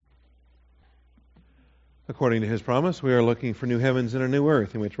According to His promise, we are looking for new heavens and a new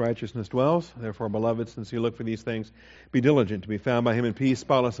earth in which righteousness dwells. Therefore, beloved, since you look for these things, be diligent to be found by Him in peace,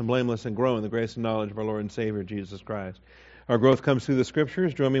 spotless and blameless, and grow in the grace and knowledge of our Lord and Savior, Jesus Christ. Our growth comes through the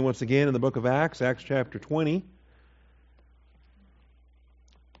Scriptures. Join me once again in the book of Acts, Acts chapter 20.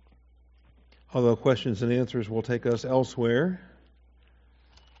 Although questions and answers will take us elsewhere,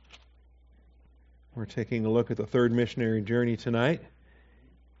 we're taking a look at the third missionary journey tonight,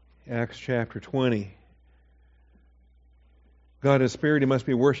 Acts chapter 20. God is Spirit. He must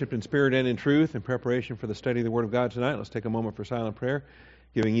be worshipped in spirit and in truth. In preparation for the study of the Word of God tonight, let's take a moment for silent prayer,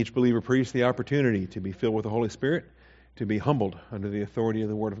 giving each believer priest the opportunity to be filled with the Holy Spirit, to be humbled under the authority of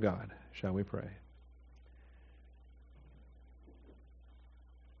the Word of God. Shall we pray?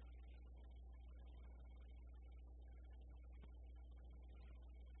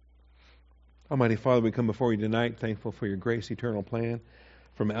 Almighty Father, we come before you tonight, thankful for your grace, eternal plan.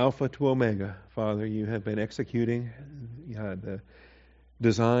 From Alpha to Omega, Father, you have been executing the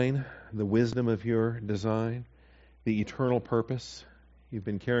design, the wisdom of your design, the eternal purpose. You've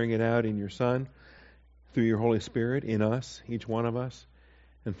been carrying it out in your Son, through your Holy Spirit, in us, each one of us.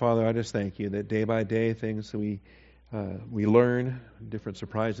 And Father, I just thank you that day by day, things we learn, different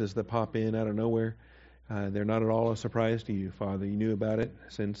surprises that pop in out of nowhere, they're not at all a surprise to you, Father. You knew about it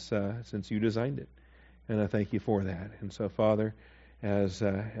since you designed it. And I thank you for that. And so, Father,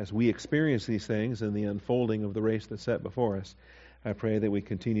 as we experience these things in the unfolding of the race that's set before us, I pray that we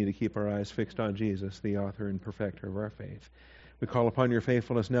continue to keep our eyes fixed on Jesus, the author and perfecter of our faith. We call upon your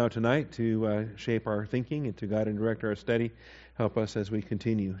faithfulness now tonight to shape our thinking and to guide and direct our study. Help us as we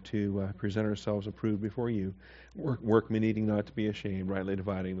continue to present ourselves approved before you, workmen needing not to be ashamed, rightly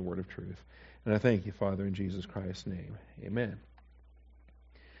dividing the word of truth. And I thank you, Father, in Jesus Christ's name. Amen.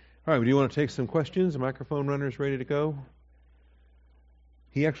 All right, do you want to take some questions? The microphone runner's ready to go.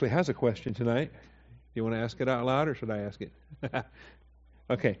 He actually has a question tonight. Do you want to ask it out loud, or should I ask it?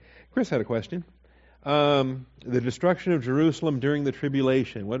 Okay. Chris had a question. The destruction of Jerusalem during the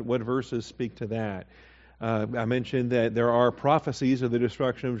tribulation. What verses speak to that? I mentioned that there are prophecies of the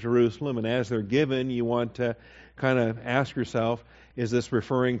destruction of Jerusalem, and as they're given, you want to kind of ask yourself, is this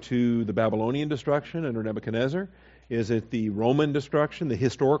referring to the Babylonian destruction under Nebuchadnezzar? Is it the Roman destruction, the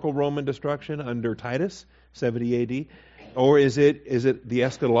historical Roman destruction under Titus, 70 A.D.? Or is it the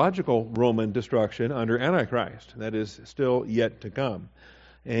eschatological Roman destruction under Antichrist? That is still yet to come.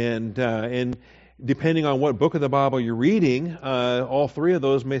 And depending on what book of the Bible you're reading, all three of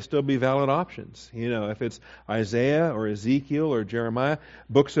those may still be valid options. You know, if it's Isaiah or Ezekiel or Jeremiah,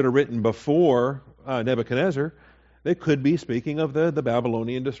 books that are written before Nebuchadnezzar, they could be speaking of the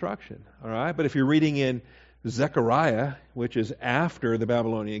Babylonian destruction. All right, but if you're reading in Zechariah, which is after the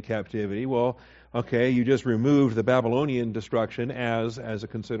Babylonian captivity, well, okay, you just removed the Babylonian destruction as a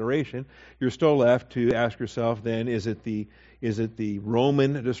consideration. You're still left to ask yourself then, is it the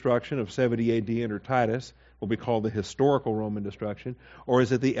Roman destruction of 70 A.D. under Titus, what we call the historical Roman destruction, or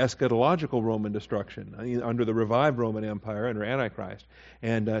is it the eschatological Roman destruction under the revived Roman Empire under Antichrist?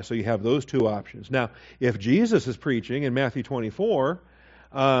 And so you have those two options. Now, if Jesus is preaching in Matthew 24,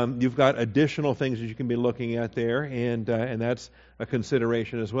 you've got additional things that you can be looking at there, and that's a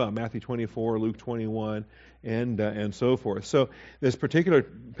consideration as well. Matthew 24, Luke 21, and so forth. So this particular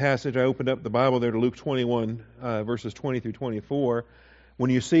passage, I opened up the Bible there to Luke 21, verses 20 through 24. When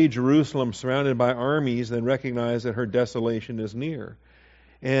you see Jerusalem surrounded by armies, then recognize that her desolation is near.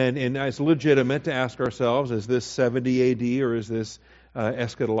 And it's legitimate to ask ourselves, is this 70 A.D. or is this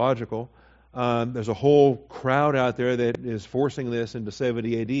eschatological? There's a whole crowd out there that is forcing this into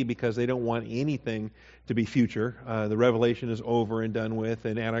 70 A.D. because they don't want anything to be future. The Revelation is over and done with,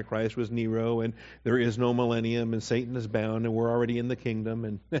 and Antichrist was Nero, and there is no millennium, and Satan is bound, and we're already in the kingdom,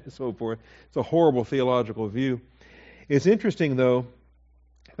 and so forth. It's a horrible theological view. It's interesting, though,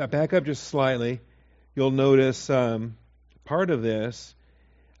 if I back up just slightly, you'll notice part of this,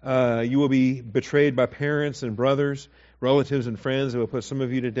 you will be betrayed by parents and brothers, relatives and friends that will put some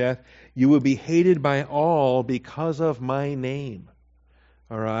of you to death. You will be hated by all because of my name.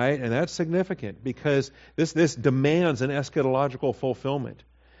 All right? And that's significant because this demands an eschatological fulfillment.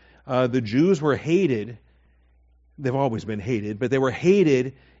 The Jews were hated. They've always been hated, but they were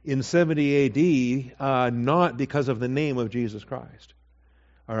hated in 70 A.D. Not because of the name of Jesus Christ.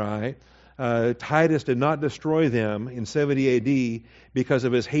 All right? Titus did not destroy them in 70 A.D. because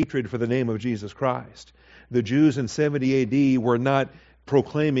of his hatred for the name of Jesus Christ. The Jews in 70 A.D. were not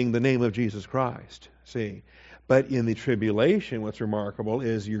proclaiming the name of Jesus Christ. See? But in the tribulation, what's remarkable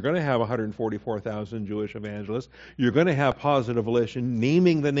is you're going to have 144,000 Jewish evangelists. You're going to have positive volition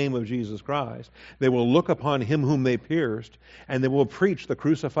naming the name of Jesus Christ. They will look upon him whom they pierced, and they will preach the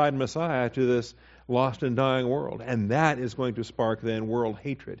crucified Messiah to this lost and dying world. And that is going to spark then world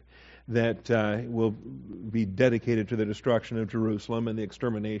hatred that will be dedicated to the destruction of Jerusalem and the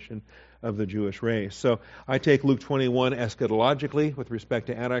extermination of the Jewish race. So I take Luke 21 eschatologically with respect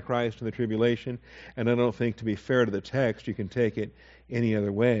to Antichrist and the tribulation, and I don't think, to be fair to the text, you can take it any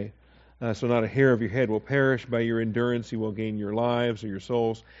other way. So not a hair of your head will perish. By your endurance you will gain your lives or your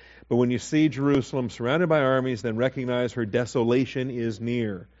souls. But when you see Jerusalem surrounded by armies, then recognize her desolation is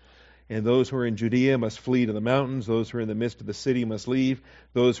near. And those who are in Judea must flee to the mountains. Those who are in the midst of the city must leave.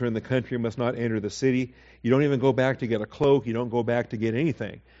 Those who are in the country must not enter the city. You don't even go back to get a cloak. You don't go back to get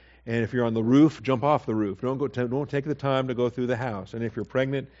anything. And if you're on the roof, jump off the roof. Don't take the time to go through the house. And if you're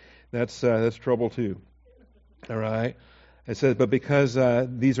pregnant, that's trouble too. All right. It says, but because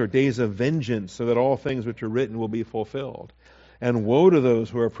these are days of vengeance, so that all things which are written will be fulfilled. And woe to those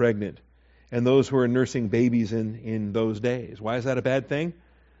who are pregnant and those who are nursing babies in those days. Why is that a bad thing?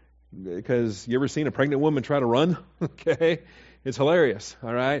 Because you ever seen a pregnant woman try to run? Okay, it's hilarious.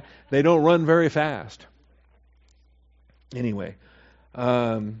 All right, they don't run very fast. Anyway,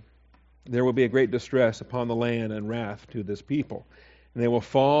 there will be a great distress upon the land and wrath to this people, and they will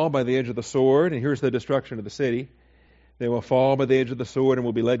fall by the edge of the sword. And here's the destruction of the city. They will fall by the edge of the sword and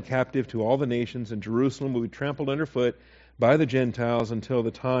will be led captive to all the nations, and Jerusalem will be trampled underfoot by the Gentiles until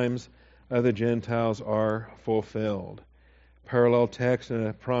the times of the Gentiles are fulfilled. Parallel text and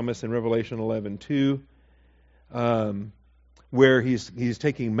a promise in Revelation 11:2, where he's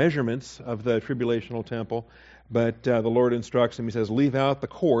taking measurements of the tribulational temple, but the Lord instructs him. He says, "Leave out the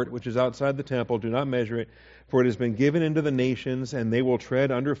court, which is outside the temple. Do not measure it, for it has been given into the nations, and they will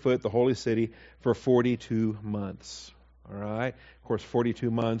tread underfoot the holy city for 42 months." All right. Of course, 42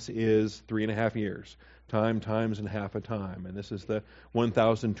 months is 3.5 years. Time times and half a time, and this is the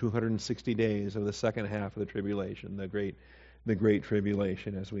 1,260 days of the second half of the tribulation, the great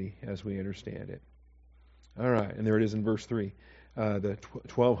tribulation as we understand it. All right, and there it is in verse 3, the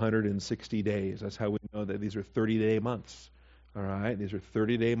 1,260 days. That's how we know that these are 30-day months. All right, these are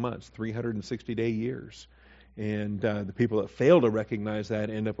 30-day months, 360-day years. And the people that fail to recognize that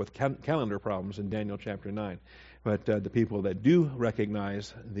end up with calendar problems in Daniel chapter 9. But the people that do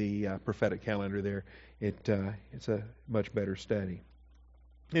recognize the prophetic calendar there, it's a much better study.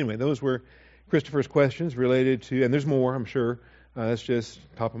 Anyway, those were Christopher's questions related to, and there's more, I'm sure. That's just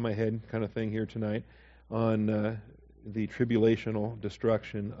top of my head kind of thing here tonight on the tribulational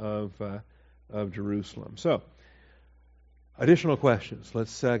destruction of Jerusalem. So, additional questions.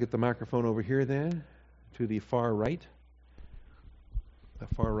 Let's get the microphone over here then to the far right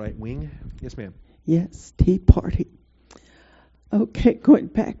wing. Yes, ma'am. Yes, Tea Party. Okay, going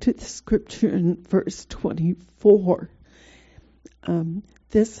back to the scripture in verse 24.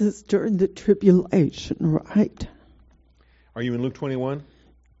 This is during the tribulation, right? Are you in Luke 21?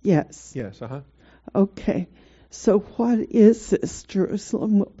 Yes. Yes, Okay, so what is this?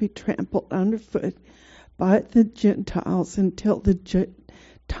 Jerusalem will be trampled underfoot by the Gentiles until the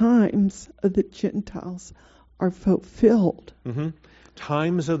times of the Gentiles are fulfilled. Mm-hmm.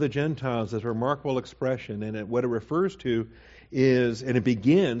 Times of the Gentiles is a remarkable expression, and what it refers to is, and it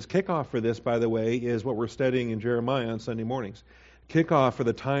begins, kickoff for this, by the way, is what we're studying in Jeremiah on Sunday mornings. Kickoff for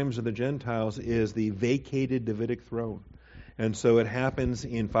the times of the Gentiles is the vacated Davidic throne. And so it happens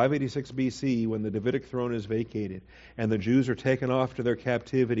in 586 BC when the Davidic throne is vacated and the Jews are taken off to their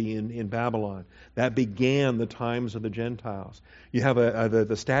captivity in Babylon. That began the times of the Gentiles. You have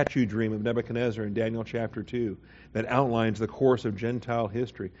the statue dream of Nebuchadnezzar in Daniel chapter 2 that outlines the course of Gentile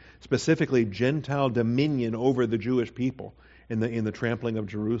history, specifically Gentile dominion over the Jewish people in the trampling of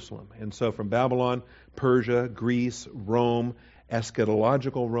Jerusalem. And so from Babylon, Persia, Greece, Rome,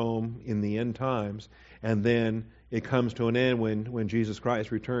 eschatological Rome in the end times, and then it comes to an end when Jesus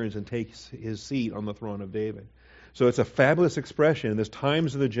Christ returns and takes his seat on the throne of David. So it's a fabulous expression. There's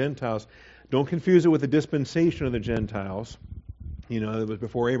times of the Gentiles. Don't confuse it with the dispensation of the Gentiles. It was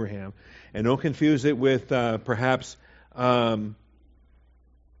before Abraham. And don't confuse it with perhaps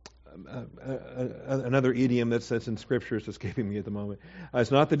another idiom that's in Scripture is escaping me at the moment.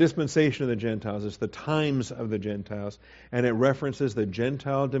 It's not the dispensation of the Gentiles, it's the times of the Gentiles. And it references the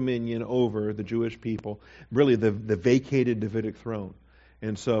Gentile dominion over the Jewish people, really the vacated Davidic throne.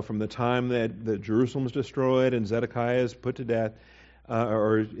 And so from the time that Jerusalem is destroyed and Zedekiah is put to death,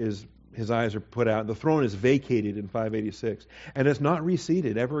 his eyes are put out, the throne is vacated in 586. And it's not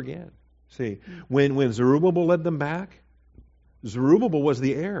reseated ever again. See, when Zerubbabel led them back, Zerubbabel was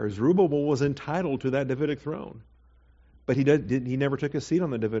the heir. Zerubbabel was entitled to that Davidic throne. But he never took a seat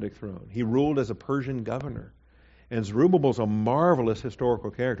on the Davidic throne. He ruled as a Persian governor. And Zerubbabel's a marvelous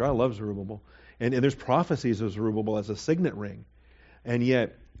historical character. I love Zerubbabel. And there's prophecies of Zerubbabel as a signet ring. And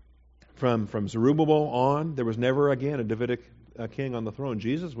yet, from Zerubbabel on, there was never again a Davidic king on the throne.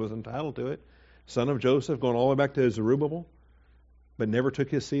 Jesus was entitled to it. Son of Joseph, going all the way back to Zerubbabel, but never took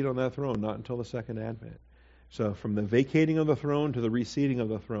his seat on that throne, not until the second advent. So from the vacating of the throne to the reseating of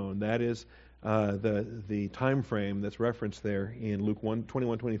the throne, that is the time frame that's referenced there in Luke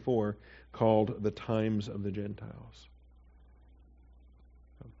 21:24, called the times of the Gentiles.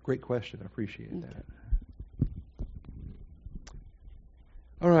 Great question. I appreciate that.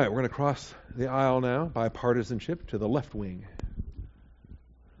 All right, we're going to cross the aisle now by partisanship to the left wing.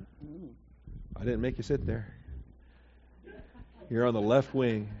 I didn't make you sit there. You're on the left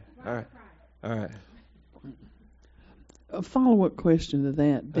wing. All right. All right. A follow-up question to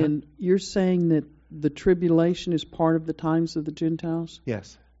that. Then you're saying that the tribulation is part of the times of the Gentiles?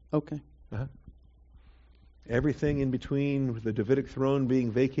 Yes. Okay. Everything in between the Davidic throne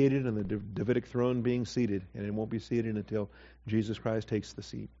being vacated and the Davidic throne being seated. And it won't be seated until Jesus Christ takes the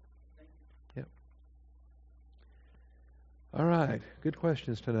seat. Yep. All right. Good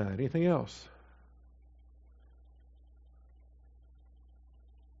questions tonight. Anything else?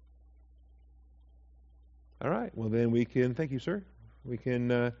 All right. Well, then we can, thank you, sir. We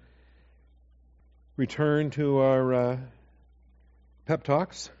can return to our pep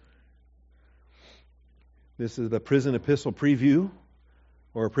talks. This is the prison epistle preview,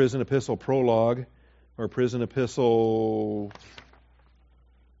 or prison epistle prologue, or prison epistle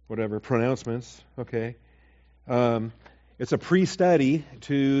whatever, pronouncements. Okay. It's a pre-study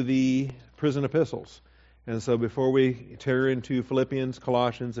to the prison epistles. And so before we tear into Philippians,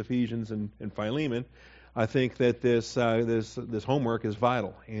 Colossians, Ephesians, and Philemon, I think that this homework is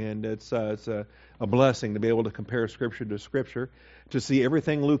vital, and it's a blessing to be able to compare Scripture to Scripture, to see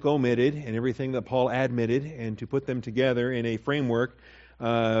everything Luke omitted and everything that Paul admitted, and to put them together in a framework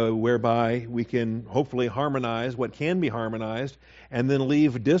whereby we can hopefully harmonize what can be harmonized, and then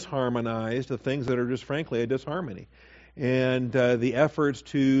leave disharmonized the things that are just frankly a disharmony. And the efforts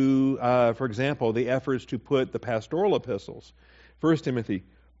to, for example, the efforts to put the pastoral epistles, 1 Timothy,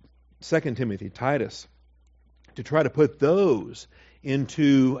 2 Timothy, Titus, to try to put those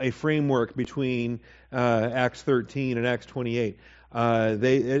into a framework between Acts 13 and Acts 28.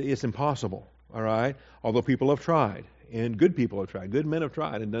 It's impossible, all right? Although people have tried, and good people have tried, good men have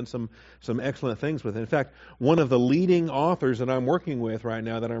tried and done some excellent things with it. In fact, one of the leading authors that I'm working with right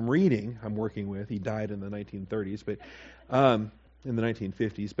now, that I'm working with, he died in the 1930s, but in the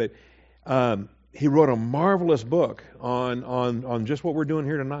 1950s, but he wrote a marvelous book on just what we're doing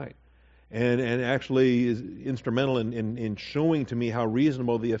here tonight. And actually is instrumental in showing to me how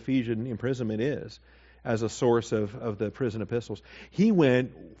reasonable the Ephesian imprisonment is as a source of the prison epistles. He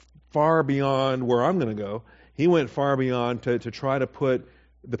went far beyond where I'm going to go. He went far beyond to try to put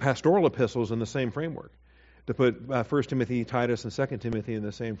the pastoral epistles in the same framework, to put 1 Timothy, Titus, and 2 Timothy in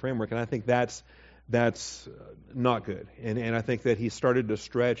the same framework. And I think that's not good. And I think that he started to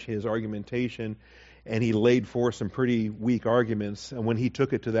stretch his argumentation, and he laid forth some pretty weak arguments when he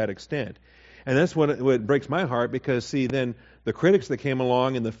took it to that extent. And that's what breaks my heart, because, see, then the critics that came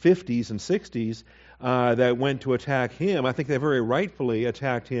along in the 50s and 60s that went to attack him, I think they very rightfully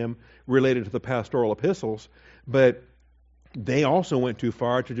attacked him related to the pastoral epistles, but they also went too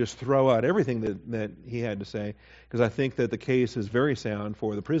far to just throw out everything that he had to say, because I think that the case is very sound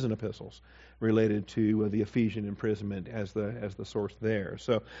for the prison epistles related to the Ephesian imprisonment as the source there.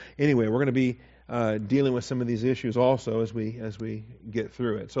 So anyway, we're going to be dealing with some of these issues also as we get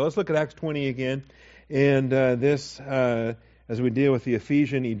through it. So let's look at Acts 20 again, and this as we deal with the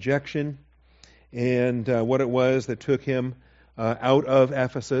Ephesian ejection and what it was that took him out of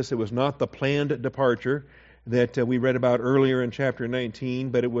Ephesus. It was not the planned departure that we read about earlier in chapter 19,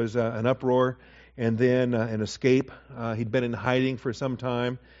 but it was an uproar and then an escape. He'd been in hiding for some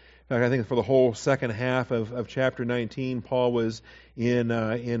time. In fact, I think for the whole second half of chapter 19, Paul was in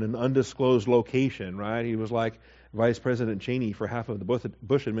an undisclosed location, right? He was like Vice President Cheney for half of the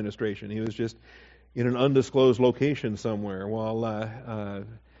Bush administration. He was just in an undisclosed location somewhere while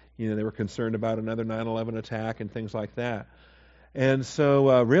they were concerned about another 9/11 attack and things like that. And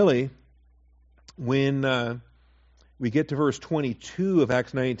so really, when we get to verse 22 of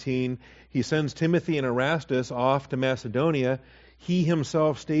Acts 19, he sends Timothy and Erastus off to Macedonia. He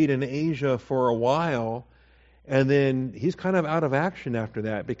himself stayed in Asia for a while, and then he's kind of out of action after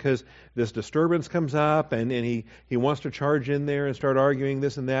that, because this disturbance comes up, and he wants to charge in there and start arguing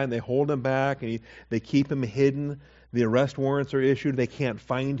this and that, and they hold him back, and they keep him hidden. The arrest warrants are issued. They can't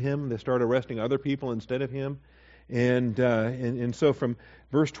find him. They start arresting other people instead of him. And so from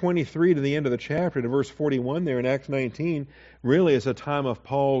verse 23 to the end of the chapter, to verse 41 there in Acts 19, really is a time of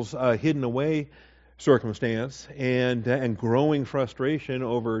Paul's hidden away circumstance and growing frustration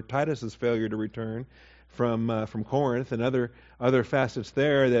over Titus's failure to return from Corinth and other facets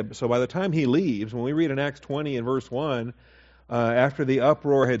there. So by the time he leaves, when we read in Acts 20 and verse 1, after the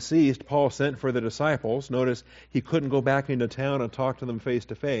uproar had ceased, Paul sent for the disciples. Notice he couldn't go back into town and talk to them face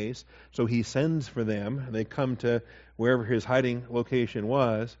to face, so he sends for them. They come to wherever his hiding location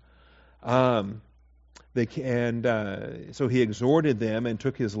was. So he exhorted them and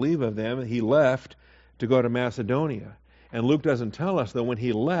took his leave of them. He left to go to Macedonia. And Luke doesn't tell us that when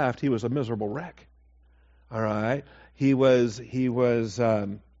he left, he was a miserable wreck. All right? He was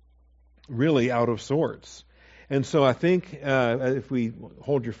really out of sorts. And so I think if we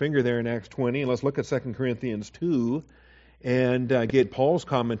hold your finger there in Acts 20, and let's look at 2 Corinthians 2 and get Paul's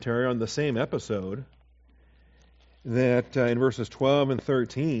commentary on the same episode, that in verses 12 and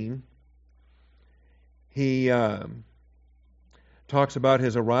 13, he talks about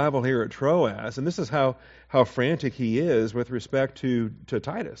his arrival here at Troas, and this is how frantic he is with respect to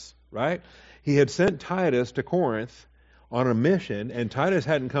Titus, right? He had sent Titus to Corinth on a mission, and Titus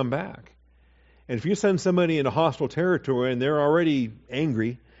hadn't come back. And if you send somebody into hostile territory and they're already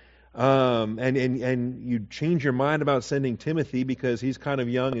angry, and you change your mind about sending Timothy because he's kind of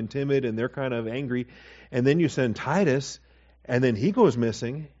young and timid and they're kind of angry, and then you send Titus and then he goes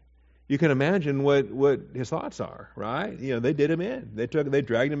missing, you can imagine what his thoughts are, right? You know, they did him in. They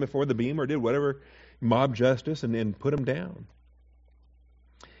dragged him before the beam or did whatever, mob justice, and put him down.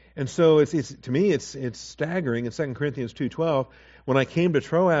 And so to me it's staggering in 2 Corinthians 2:12, when I came to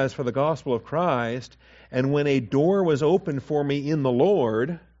Troas for the gospel of Christ, and when a door was opened for me in the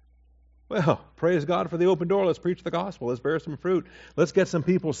Lord, well, praise God for the open door. Let's preach the gospel. Let's bear some fruit. Let's get some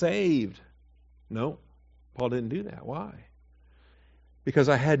people saved. No, Paul didn't do that. Why? Because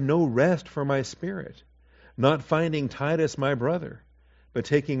I had no rest for my spirit, not finding Titus my brother, but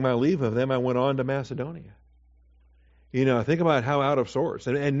taking my leave of them, I went on to Macedonia. You know, think about how out of sorts.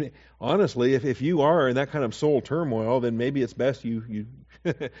 And honestly, if you are in that kind of soul turmoil, then maybe it's best you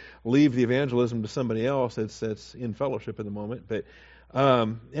leave the evangelism to somebody else that's in fellowship at the moment. But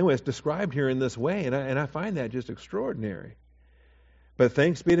anyway, it's described here in this way, and I find that just extraordinary. But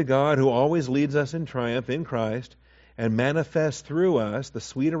thanks be to God who always leads us in triumph in Christ and manifests through us the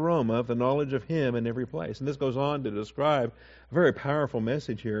sweet aroma of the knowledge of Him in every place. And this goes on to describe a very powerful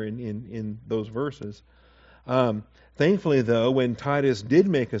message here in those verses. Thankfully, though, when Titus did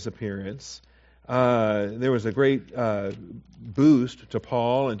make his appearance, there was a great boost to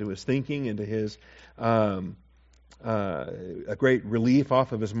Paul and to his thinking and to his a great relief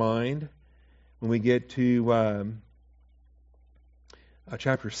off of his mind. When we get to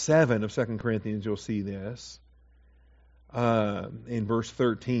chapter 7 of 2 Corinthians, you'll see this in verse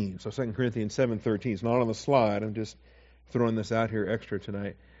 13. So 2 Corinthians 7:13. It's not on the slide. I'm just throwing this out here extra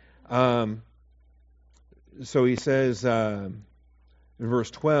tonight. So he says in verse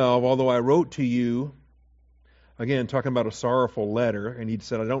 12, although I wrote to you, again, talking about a sorrowful letter, and he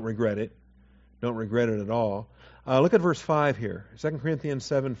said, I don't regret it. Don't regret it at all. Look at verse 5 here, 2 Corinthians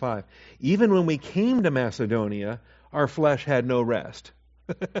 7:5. Even when we came to Macedonia, our flesh had no rest.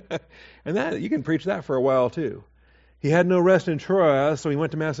 And that you can preach that for a while too. He had no rest in Troas, so he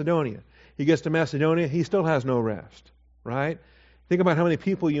went to Macedonia. He gets to Macedonia, he still has no rest, right? Think about how many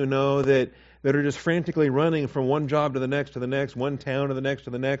people you know that are just frantically running from one job to the next, one town to the next,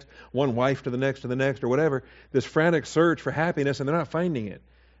 one wife to the next, or whatever. This frantic search for happiness, and they're not finding it.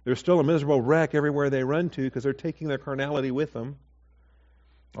 They're still a miserable wreck everywhere they run to because they're taking their carnality with them,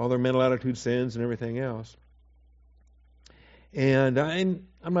 all their mental attitude sins and everything else. And I'm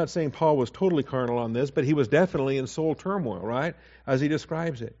not saying Paul was totally carnal on this, but he was definitely in soul turmoil, right? As he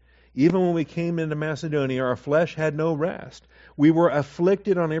describes it. Even when we came into Macedonia, our flesh had no rest. We were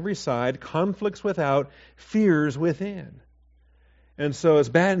afflicted on every side, conflicts without, fears within. And so it's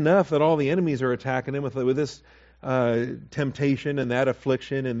bad enough that all the enemies are attacking him with this temptation and that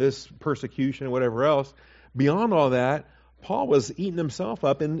affliction and this persecution and whatever else. Beyond all that, Paul was eating himself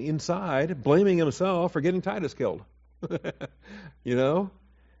up inside, blaming himself for getting Titus killed. You know?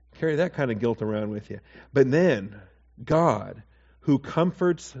 Carry that kind of guilt around with you. But then, God, who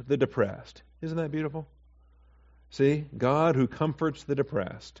comforts the depressed. Isn't that beautiful? See, God who comforts the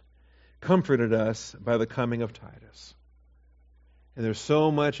depressed comforted us by the coming of Titus. And there's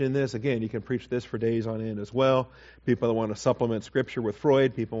so much in this. Again, you can preach this for days on end as well. People that want to supplement Scripture with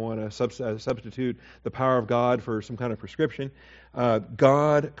Freud. People want to substitute the power of God for some kind of prescription.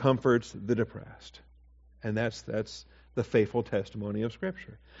 God comforts the depressed. And that's the faithful testimony of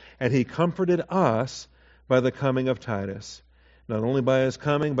Scripture. And he comforted us by the coming of Titus, not only by his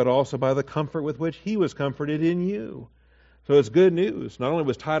coming, but also by the comfort with which he was comforted in you. So it's good news. Not only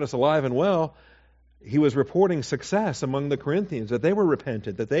was Titus alive and well, he was reporting success among the Corinthians, that they were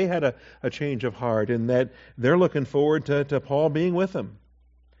repentant, that they had a change of heart, and that they're looking forward to Paul being with them.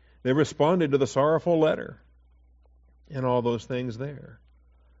 They responded to the sorrowful letter and all those things there.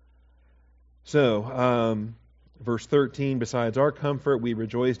 So, verse 13, besides our comfort, we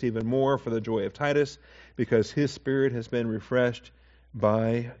rejoiced even more for the joy of Titus, because his spirit has been refreshed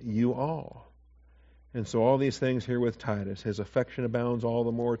by you all. And so all these things here with Titus, his affection abounds all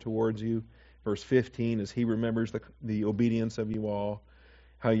the more towards you. Verse 15, as he remembers the obedience of you all,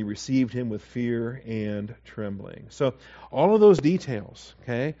 how you received him with fear and trembling. So all of those details,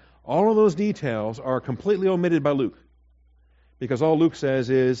 okay, all of those details are completely omitted by Luke. Because all Luke says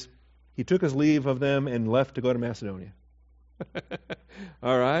is, he took his leave of them and left to go to Macedonia.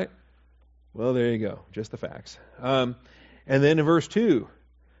 All right? Well, there you go. Just the facts. And then in verse 2,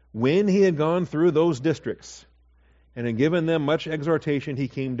 when he had gone through those districts and had given them much exhortation, he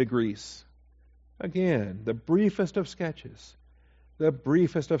came to Greece. Again, the briefest of sketches. The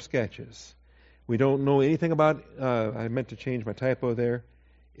briefest of sketches. We don't know anything about, I meant to change my typo there,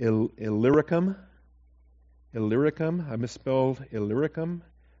 Illyricum. Illyricum. I misspelled Illyricum.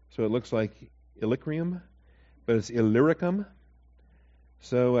 So it looks like Illyrium, but it's Illyricum.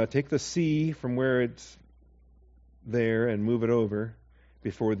 So take the C from where it's there and move it over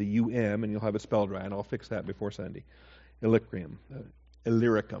before the UM, and you'll have it spelled right. And I'll fix that before Sunday. Illyricum.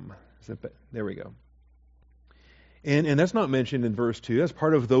 Illyricum. There we go. And that's not mentioned in verse 2. That's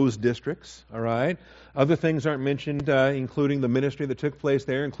part of those districts, all right? Other things aren't mentioned, including the ministry that took place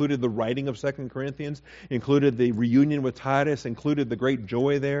there, included the writing of 2 Corinthians, included the reunion with Titus, included the great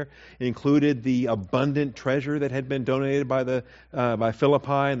joy there, included the abundant treasure that had been donated by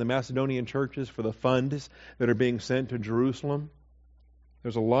Philippi and the Macedonian churches for the funds that are being sent to Jerusalem.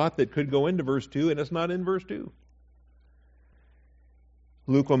 There's a lot that could go into verse 2, and it's not in verse 2.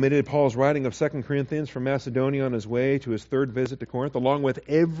 Luke omitted Paul's writing of 2 Corinthians from Macedonia on his way to his third visit to Corinth, along with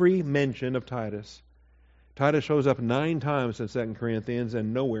every mention of Titus. Titus shows up 9 times in 2 Corinthians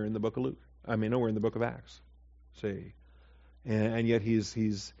and nowhere in the book of nowhere in the book of Acts. See, and yet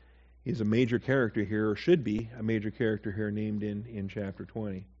he's a major character here, or should be a major character here, named in chapter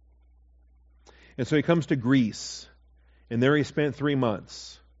 20. And so he comes to Greece, and there he spent 3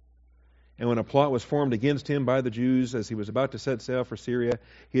 months. And when a plot was formed against him by the Jews as he was about to set sail for Syria,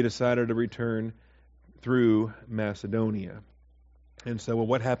 he decided to return through Macedonia. And so,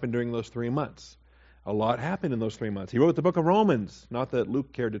 what happened during those 3 months? A lot happened in those 3 months. He wrote the book of Romans. Not that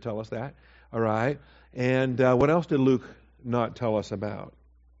Luke cared to tell us that. All right. And what else did Luke not tell us about?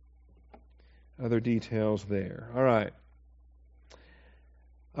 Other details there. All right.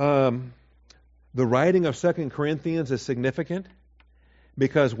 The writing of 2 Corinthians is significant,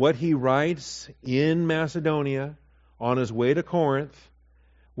 because what he writes in Macedonia on his way to Corinth,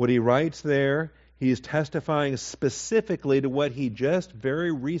 what he writes there, he is testifying specifically to what he just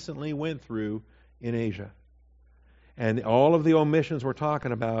very recently went through in Asia. And all of the omissions we're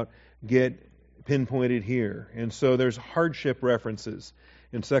talking about get pinpointed here. And so there's hardship references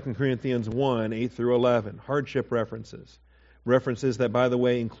in 2 Corinthians 1, 8 through 11. Hardship references. References that, by the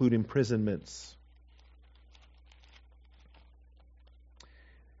way, include imprisonments.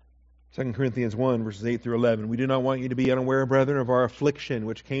 2 Corinthians 1, verses 8 through 11. We do not want you to be unaware, brethren, of our affliction,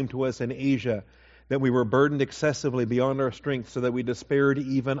 which came to us in Asia, that we were burdened excessively beyond our strength, so that we despaired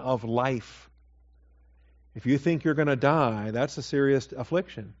even of life. If you think you're going to die, that's a serious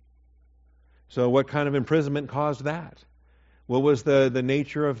affliction. So what kind of imprisonment caused that? What was the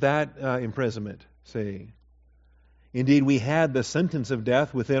nature of that imprisonment? See, indeed, we had the sentence of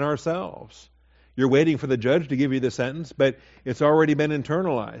death within ourselves. You're waiting for the judge to give you the sentence, but it's already been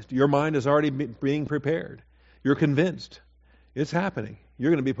internalized. Your mind is already being prepared. You're convinced. It's happening.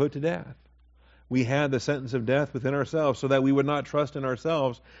 You're going to be put to death. We had the sentence of death within ourselves, so that we would not trust in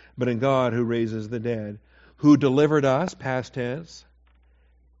ourselves, but in God who raises the dead, who delivered us, past tense,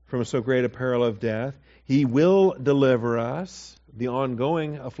 from so great a peril of death. He will deliver us, the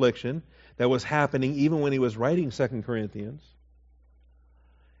ongoing affliction that was happening even when he was writing 2 Corinthians.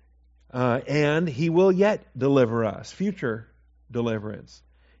 And he will yet deliver us, future deliverance.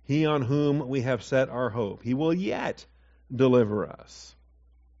 He on whom we have set our hope. He will yet deliver us.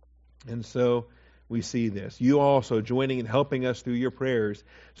 And so we see this. You also joining and helping us through your prayers,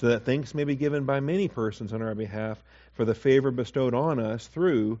 so that thanks may be given by many persons on our behalf for the favor bestowed on us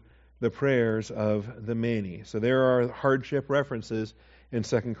through the prayers of the many. So there are hardship references in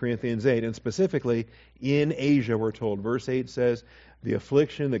 2 Corinthians 8. And specifically, in Asia, we're told. Verse 8 says, the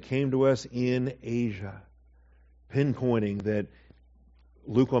affliction that came to us in Asia. Pinpointing that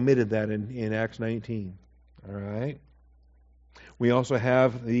Luke omitted that in Acts 19. All right? We also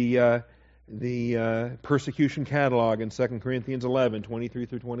have the persecution catalog in 2 Corinthians 11, 23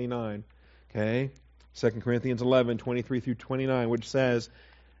 through 29. Okay? 2 Corinthians 11, 23 through 29, which says,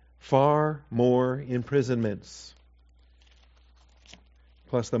 far more imprisonments,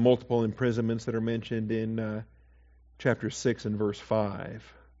 plus the multiple imprisonments that are mentioned in chapter 6 and verse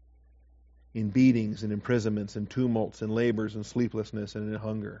 5. In beatings and imprisonments and tumults and labors and sleeplessness and in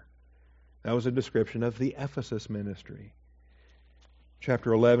hunger. That was a description of the Ephesus ministry.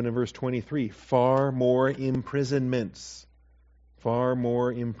 Chapter 11 and verse 23, far more imprisonments. Far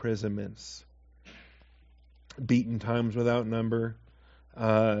more imprisonments. Beaten times without number.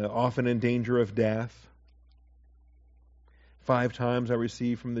 Often in danger of death. 5 times I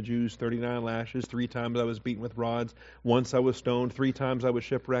received from the Jews 39 lashes. 3 times I was beaten with rods. Once I was stoned. 3 times I was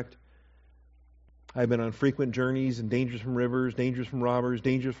shipwrecked. I've been on frequent journeys and dangers from rivers, dangers from robbers,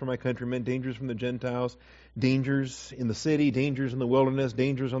 dangers from my countrymen, dangers from the Gentiles, dangers in the city, dangers in the wilderness,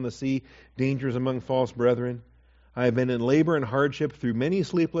 dangers on the sea, dangers among false brethren. I have been in labor and hardship through many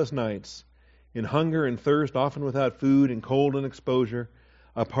sleepless nights, in hunger and thirst, often without food, in cold and exposure.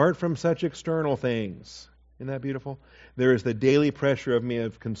 Apart from such external things, isn't that beautiful? There is the daily pressure of me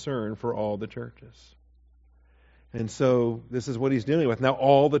of concern for all the churches. And so this is what he's dealing with. Now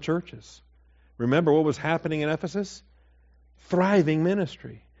all the churches. Remember what was happening in Ephesus? Thriving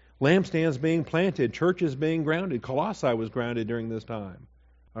ministry. Lampstands being planted, churches being grounded. Colossae was grounded during this time.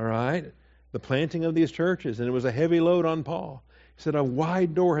 All right? The planting of these churches, and it was a heavy load on Paul. He said, a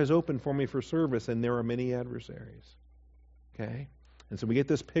wide door has opened for me for service, and there are many adversaries. Okay? And so we get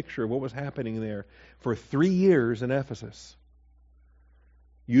this picture of what was happening there for 3 years in Ephesus.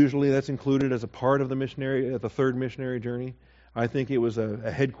 Usually that's included as a part of the third missionary journey. I think it was a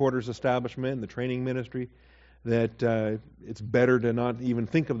headquarters establishment in the training ministry that it's better to not even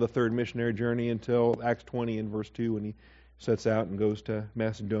think of the third missionary journey until Acts 20 and verse 2 when he sets out and goes to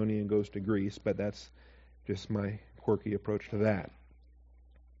Macedonia and goes to Greece. But that's just my quirky approach to that.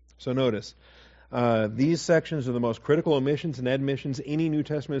 So notice, these sections are the most critical omissions and admissions any New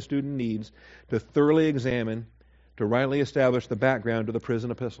Testament student needs to thoroughly examine, to rightly establish the background to the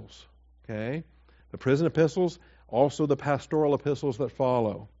prison epistles. Okay? The prison epistles, also the pastoral epistles that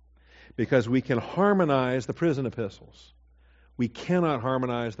follow. Because we can harmonize the prison epistles. We cannot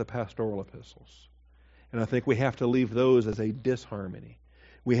harmonize the pastoral epistles. And I think we have to leave those as a disharmony.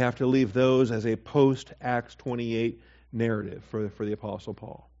 We have to leave those as a post-Acts 28 narrative for the Apostle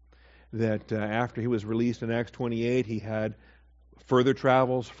Paul. That after he was released in Acts 28, he had further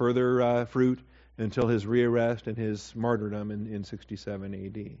travels, further fruit, until his rearrest and his martyrdom in 67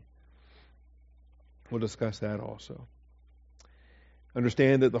 A.D. We'll discuss that also.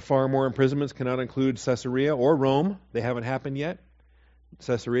 Understand that the far more imprisonments cannot include Caesarea or Rome. They haven't happened yet.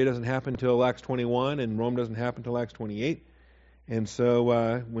 Caesarea doesn't happen until Acts 21, and Rome doesn't happen until Acts 28. And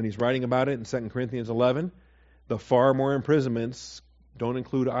so when he's writing about it in 2 Corinthians 11, the far more imprisonments don't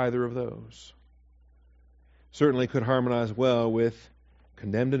include either of those. Certainly could harmonize well with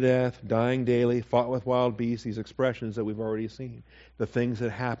condemned to death, dying daily, fought with wild beasts, these expressions that we've already seen. The things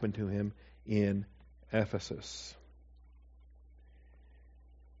that happened to him in Ephesus.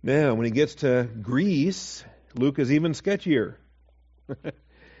 Now, when he gets to Greece, Luke is even sketchier.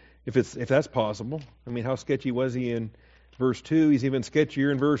 if that's possible. I mean, how sketchy was he in verse 2? He's even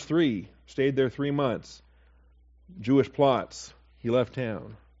sketchier in verse 3. Stayed there 3 months. Jewish plots. He left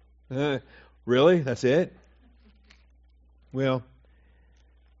town. Really? That's it? Well,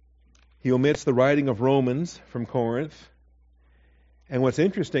 he omits the writing of Romans from Corinth. And what's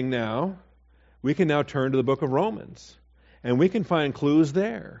interesting now, we can now turn to the book of Romans. And we can find clues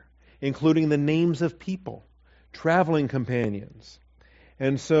there, including the names of people, traveling companions.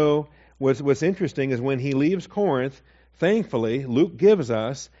 And so what's interesting is when he leaves Corinth, thankfully, Luke gives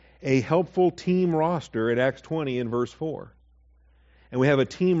us a helpful team roster at Acts 20 in verse 4. And we have a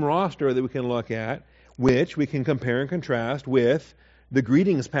team roster that we can look at, which we can compare and contrast with the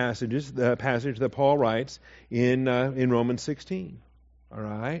greetings passages, the passage that Paul writes in Romans 16. All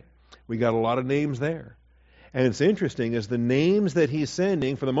right? We got a lot of names there. And it's interesting, is the names that he's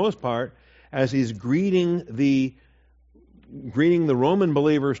sending, for the most part, as he's greeting the Roman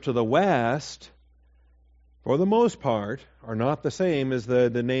believers to the west, for the most part, are not the same as the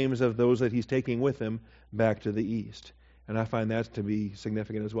names of those that he's taking with him back to the east. And I find that to be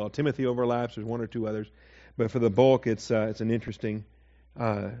significant as well. Timothy overlaps, there's 1 or 2 others. But for the bulk, it's an interesting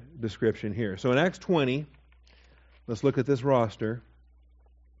description here. So in Acts 20, let's look at this roster.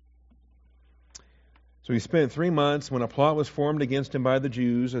 So he spent 3 months. When a plot was formed against him by the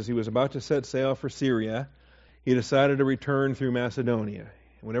Jews as he was about to set sail for Syria, he decided to return through Macedonia.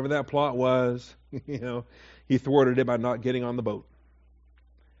 Whatever that plot was, he thwarted it by not getting on the boat.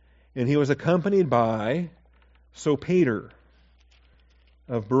 And he was accompanied by Sopater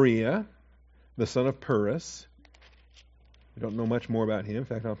of Berea, the son of Pyrrhus. We don't know much more about him. In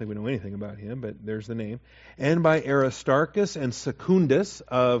fact, I don't think we know anything about him, but there's the name. And by Aristarchus and Secundus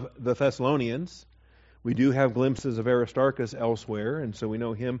of the Thessalonians. We do have glimpses of Aristarchus elsewhere, and so we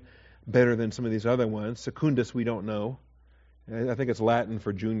know him better than some of these other ones. Secundus we don't know. I think it's Latin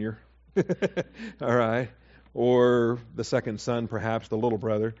for junior. All right. Or the second son, perhaps, the little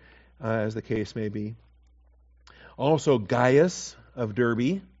brother, as the case may be. Also Gaius of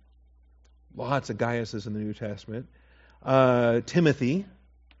Derbe. Lots of Gaiuses in the New Testament. Timothy,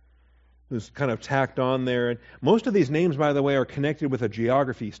 who's kind of tacked on there. And most of these names, by the way, are connected with a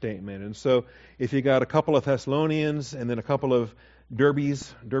geography statement. And so if you got a couple of Thessalonians and then a couple of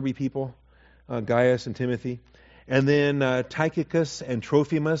Derbe people, Gaius and Timothy, and then Tychicus and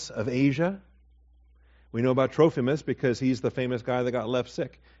Trophimus of Asia. We know about Trophimus because he's the famous guy that got left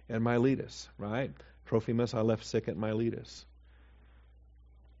sick at Miletus, right? Trophimus, I left sick at Miletus.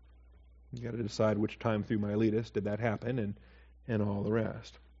 You got to decide which time through Miletus did that happen, and all the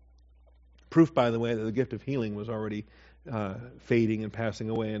rest. Proof, by the way, that the gift of healing was already fading and passing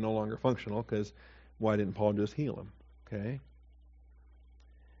away and no longer functional, because why didn't Paul just heal him? Okay.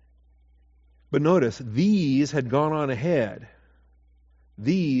 But notice, these had gone on ahead.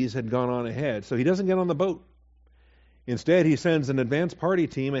 These had gone on ahead. So he doesn't get on the boat. Instead, he sends an advance party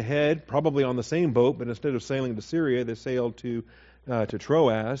team ahead, probably on the same boat, but instead of sailing to Syria, they sailed to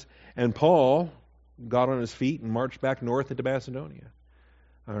Troas. And Paul got on his feet and marched back north into Macedonia.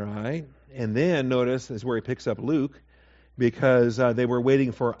 All right. And then, notice, is where he picks up Luke, because they were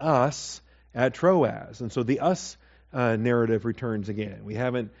waiting for us at Troas. And so the us narrative returns again. We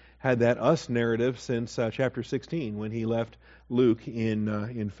haven't had that us narrative since chapter 16 when he left Luke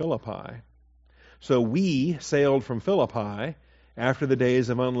in Philippi. So we sailed from Philippi after the days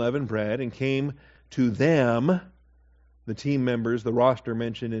of unleavened bread and came to them, the team members, the roster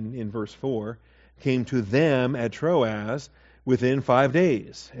mentioned in verse 4, came to them at Troas within 5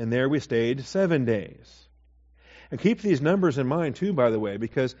 days. And there we stayed 7 days. And keep these numbers in mind too, by the way,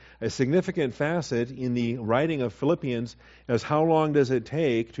 because a significant facet in the writing of Philippians is how long does it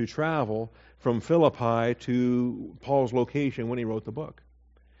take to travel from Philippi to Paul's location when he wrote the book.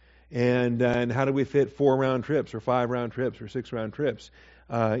 And how do we fit 4 round trips or 5 round trips or 6 round trips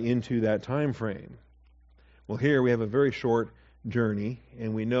into that time frame? Well, here we have a very short journey,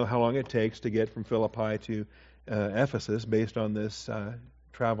 and we know how long it takes to get from Philippi to Ephesus based on this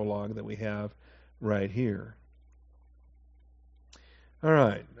travel log that we have right here. All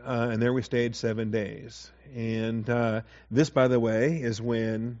right, and there we stayed 7 days. And this, by the way, is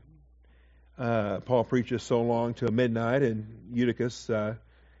when Paul preaches so long till midnight, and Eutychus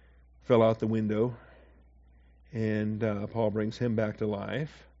fell out the window, and Paul brings him back to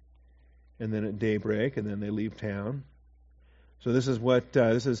life. And then at daybreak, and then they leave town. So this is what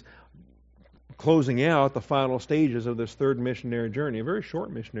this is closing out the final stages of this third missionary journey. A very short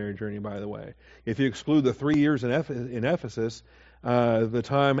missionary journey, by the way. If you exclude the 3 years in Ephesus, the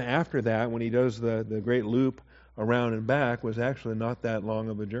time after that, when he does the great loop around and back, was actually not that long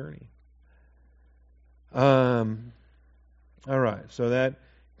of a journey. All right, so that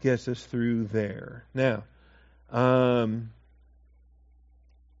gets us through there. Now,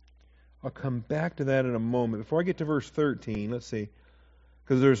 I'll come back to that in a moment. Before I get to verse 13, let's see,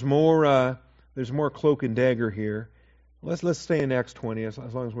 because there's more cloak and dagger here. Let's stay in Acts 20 as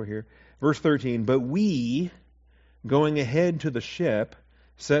long as we're here. Verse 13, but we, going ahead to the ship,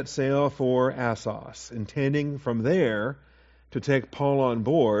 set sail for Assos, intending from there to take Paul on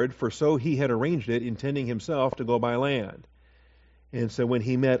board, for so he had arranged it, intending himself to go by land. And so when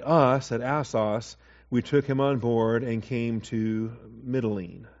he met us at Assos, we took him on board and came to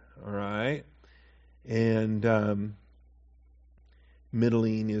Mytilene. All right, and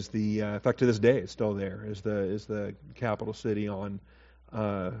Mytilene is in fact, to this day, it's still there. Is the capital city on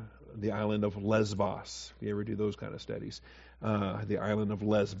the island of Lesbos. If you ever do those kind of studies, the island of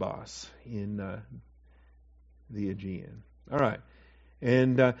Lesbos in the Aegean. All right,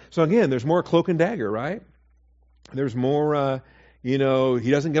 and so again, there's more cloak and dagger, right? There's more. He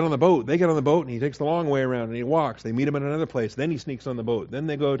doesn't get on the boat. They get on the boat, and he takes the long way around, and he walks. They meet him at another place. Then he sneaks on the boat. Then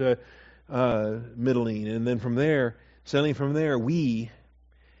they go to Mytilene, and then from there, sailing from there, we.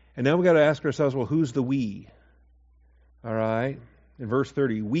 And now we've got to ask ourselves, well, who's the we? All right. In verse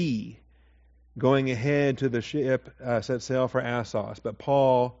 30, we, going ahead to the ship, set sail for Assos. But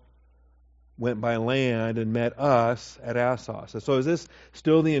Paul went by land and met us at Assos. And so is this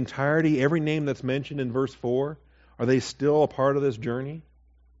still the entirety, every name that's mentioned in verse 4? Are they still a part of this journey?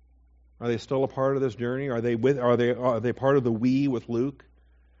 Are they still a part of this journey? Are they part of the we with Luke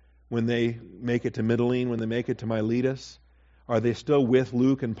when they make it to Mytilene, when they make it to Miletus? Are they still with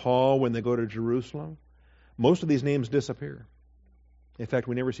Luke and Paul when they go to Jerusalem? Most of these names disappear. In fact,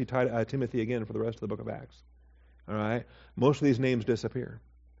 we never see Timothy again for the rest of the book of Acts. All right? Most of these names disappear.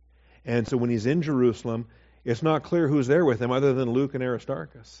 And so when he's in Jerusalem, it's not clear who's there with him other than Luke and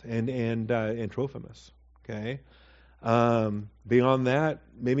Aristarchus and Trophimus. Okay? Beyond that,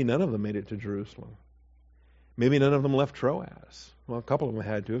 maybe none of them made it to Jerusalem. Maybe none of them left Troas. Well, a couple of them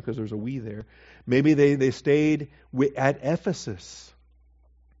had to because there's a we there. Maybe they stayed at Ephesus.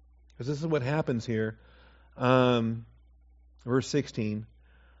 Because this is what happens here. Verse 16.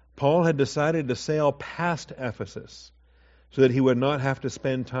 Paul had decided to sail past Ephesus so that he would not have to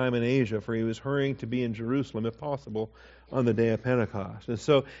spend time in Asia, for he was hurrying to be in Jerusalem, if possible, on the day of Pentecost. And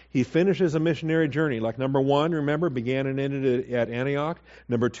so he finishes a missionary journey. Like number 1, remember, began and ended at Antioch.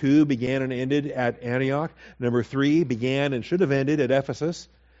 Number 2, began and ended at Antioch. Number 3, began and should have ended at Ephesus.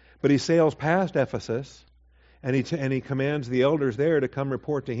 But he sails past Ephesus, and he commands the elders there to come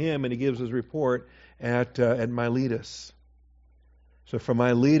report to him, and he gives his report at Miletus. So from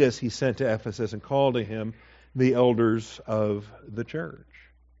Miletus he sent to Ephesus and called to him the elders of the church.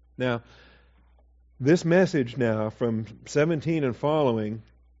 Now, this message now from 17 and following,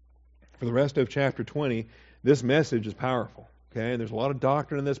 for the rest of chapter 20, this message is powerful. Okay, there's a lot of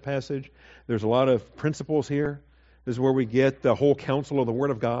doctrine in this passage. There's a lot of principles here. This is where we get the whole counsel of the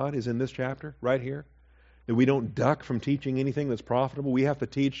Word of God is in this chapter, right here. That we don't duck from teaching anything that's profitable. We have to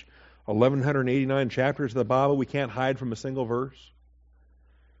teach 1,189 chapters of the Bible. We can't hide from a single verse.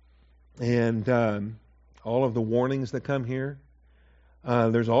 And all of the warnings that come here.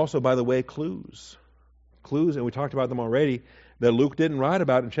 There's also, by the way, clues. Clues, and we talked about them already, that Luke didn't write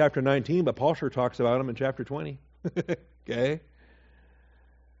about in chapter 19, but Paul sure talks about them in chapter 20. Okay?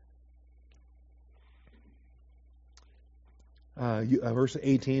 Verse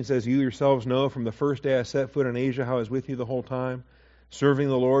 18 says, "You yourselves know from the first day I set foot in Asia how I was with you the whole time, serving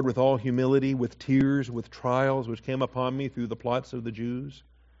the Lord with all humility, with tears, with trials which came upon me through the plots of the Jews."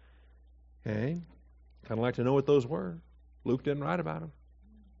 Okay? Kind of like to know what those were. Luke didn't write about them.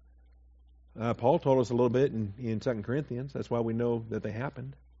 Paul told us a little bit in 2 Corinthians. That's why we know that they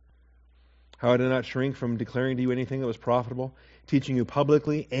happened. How I did not shrink from declaring to you anything that was profitable, teaching you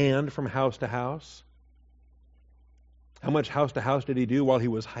publicly and from house to house. How much house to house did he do while he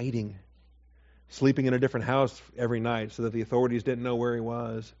was hiding? Sleeping in a different house every night so that the authorities didn't know where he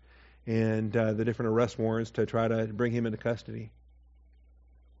was, and the different arrest warrants to try to bring him into custody.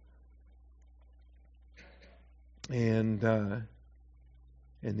 And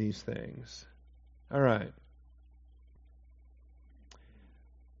these things. All right.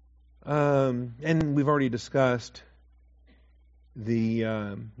 And we've already discussed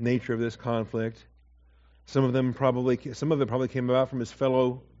the nature of this conflict. Some of it probably came about from his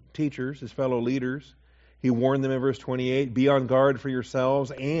fellow teachers, his fellow leaders. He warned them in verse 28, "Be on guard for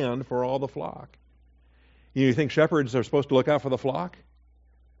yourselves and for all the flock." You think shepherds are supposed to look out for the flock?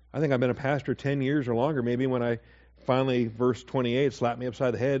 I think I've been a pastor 10 years or longer, maybe, when I finally, verse 28, slapped me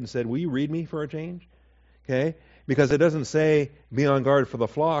upside the head and said, "Will you read me for a change?" Okay? Because it doesn't say, "Be on guard for the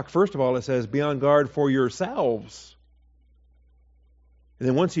flock." First of all, it says, "Be on guard for yourselves." And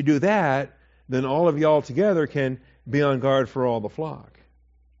then once you do that, then all of y'all together can be on guard for all the flock.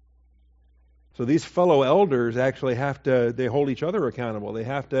 So these fellow elders actually they hold each other accountable. They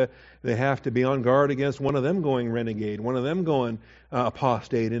have to be on guard against one of them going renegade, one of them going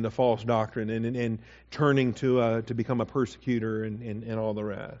apostate into false doctrine and turning to become a persecutor and all the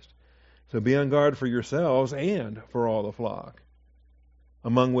rest. So be on guard for yourselves and for all the flock,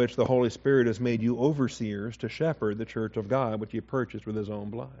 among which the Holy Spirit has made you overseers to shepherd the church of God, which He purchased with His own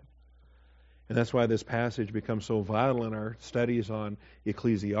blood. And that's why this passage becomes so vital in our studies on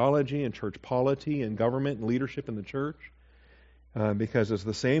ecclesiology and church polity and government and leadership in the church. Because it's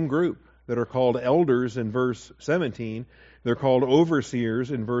the same group that are called elders in verse 17. They're called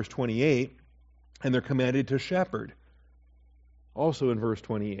overseers in verse 28. And they're commanded to shepherd also in verse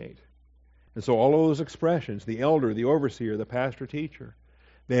 28. And so all of those expressions, the elder, the overseer, the pastor, teacher,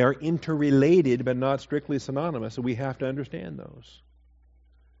 they are interrelated but not strictly synonymous. So we have to understand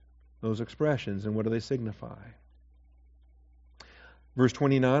those expressions, and what do they signify? Verse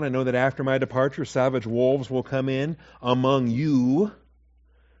 29, "I know that after my departure savage wolves will come in among you,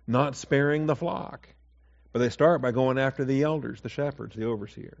 not sparing the flock." But they start by going after the elders, the shepherds, the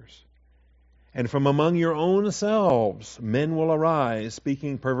overseers. And from among your own selves men will arise,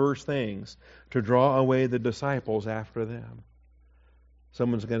 speaking perverse things, to draw away the disciples after them.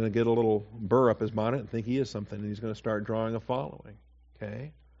 Someone's going to get a little burr up his bonnet and think he is something, and he's going to start drawing a following.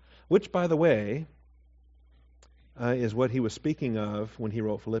 Okay? Which, by the way, is what he was speaking of when he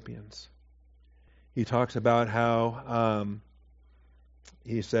wrote Philippians. He talks about how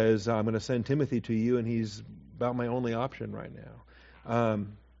he says, I'm going to send Timothy to you, and he's about my only option right now.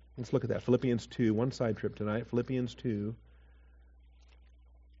 Let's look at that. Philippians 2, one side trip tonight. Philippians 2.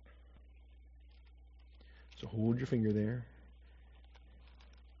 So hold your finger there.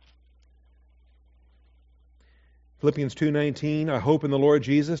 Philippians 2:19, I hope in the Lord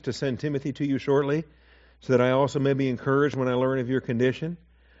Jesus to send Timothy to you shortly, so that I also may be encouraged when I learn of your condition.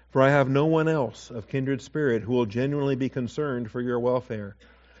 For I have no one else of kindred spirit who will genuinely be concerned for your welfare.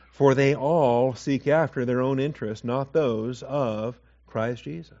 For they all seek after their own interest, not those of Christ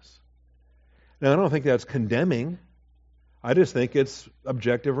Jesus. Now, I don't think that's condemning. I just think it's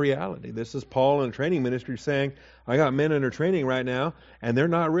objective reality. This is Paul in a training ministry saying, I got men under training right now, and they're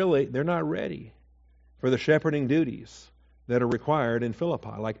not ready for the shepherding duties that are required in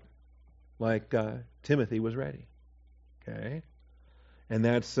Philippi, like Timothy was ready. Okay? And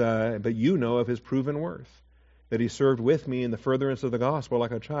that's, but you know of his proven worth, that he served with me in the furtherance of the gospel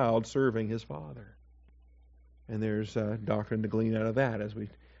like a child serving his father. And there's doctrine to glean out of that as we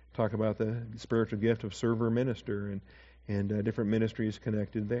talk about the spiritual gift of server minister and different ministries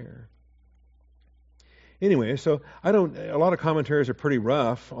connected there. Anyway, so a lot of commentaries are pretty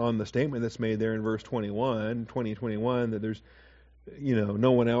rough on the statement that's made there in verse 21, that there's,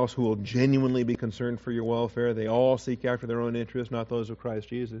 no one else who will genuinely be concerned for your welfare. They all seek after their own interests, not those of Christ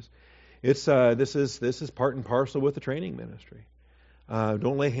Jesus. It's this is part and parcel with the training ministry.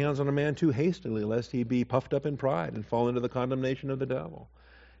 Don't lay hands on a man too hastily, lest he be puffed up in pride and fall into the condemnation of the devil.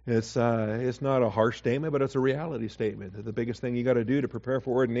 It's not a harsh statement, but it's a reality statement. That the biggest thing you got to do to prepare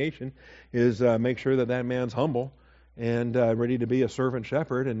for ordination is make sure that man's humble and ready to be a servant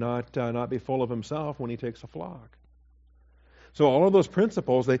shepherd and not be full of himself when he takes a flock. So all of those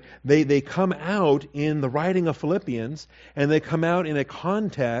principles, they come out in the writing of Philippians, and they come out in a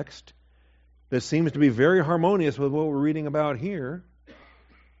context that seems to be very harmonious with what we're reading about here,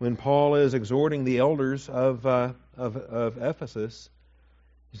 when Paul is exhorting the elders of Ephesus.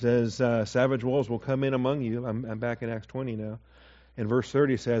 He says, savage wolves will come in among you. I'm back in Acts 20 now. And verse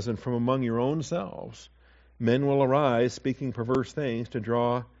 30 says, and from among your own selves men will arise, speaking perverse things, to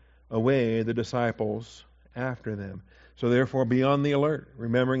draw away the disciples after them. So therefore be on the alert,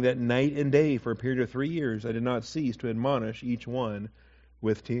 remembering that night and day for a period of 3 years I did not cease to admonish each one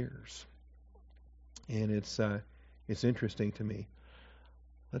with tears. And it's interesting to me.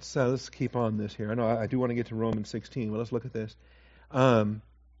 Let's keep on this here. I know I do want to get to Romans 16, but let's look at this.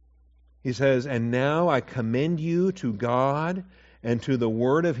 He says, and now I commend you to God and to the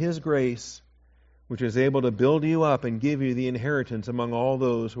word of his grace, which is able to build you up and give you the inheritance among all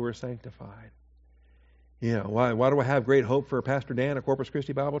those who are sanctified. Why do I have great hope for Pastor Dan at Corpus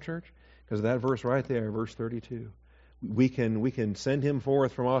Christi Bible Church? Because of that verse right there, verse 32. We can send him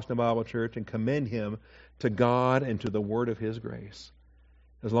forth from Austin Bible Church and commend him to God and to the word of his grace.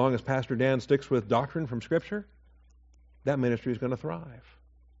 As long as Pastor Dan sticks with doctrine from Scripture, that ministry is going to thrive.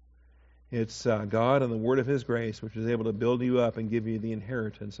 It's God and the word of his grace which is able to build you up and give you the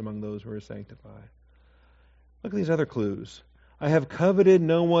inheritance among those who are sanctified. Look at these other clues. I have coveted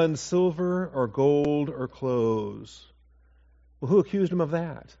no one's silver or gold or clothes. Well, who accused him of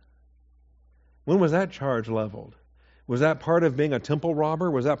that? When was that charge leveled? Was that part of being a temple robber?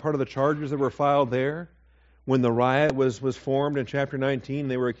 Was that part of the charges that were filed there? When the riot was formed in chapter 19,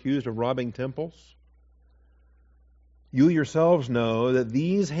 they were accused of robbing temples? You yourselves know that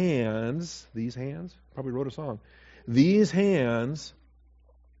these hands, probably wrote a song, these hands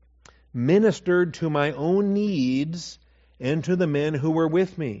ministered to my own needs and to the men who were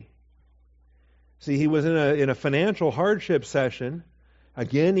with me. See, he was in a financial hardship session.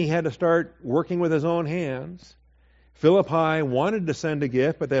 Again, he had to start working with his own hands. Philippi wanted to send a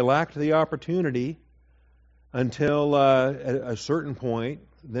gift, but they lacked the opportunity until at a certain point.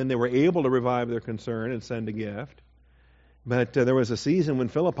 Then they were able to revive their concern and send a gift. But there was a season when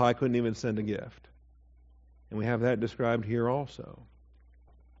Philippi couldn't even send a gift. And we have that described here also.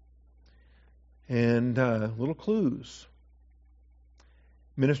 And little clues.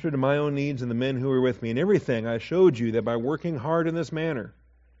 Minister to my own needs and the men who were with me. In everything I showed you that by working hard in this manner,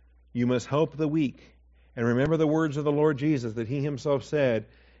 you must help the weak. And remember the words of the Lord Jesus, that he himself said,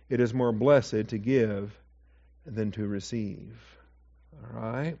 it is more blessed to give than to receive. All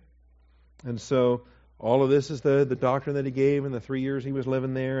right? And so All of this is the doctrine that he gave in the 3 years he was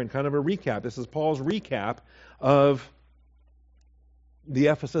living there, and kind of a recap. This is Paul's recap of the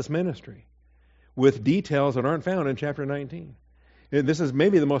Ephesus ministry, with details that aren't found in chapter 19. This is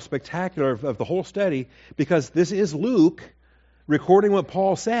maybe the most spectacular of the whole study, because this is Luke recording what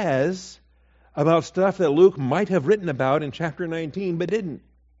Paul says about stuff that Luke might have written about in chapter 19 but didn't.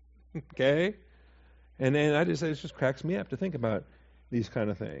 Okay? And it just cracks me up to think about these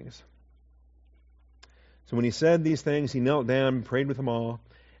kind of things. So when he said these things, he knelt down and prayed with them all,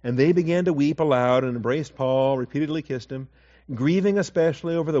 and they began to weep aloud and embraced Paul, repeatedly kissed him, grieving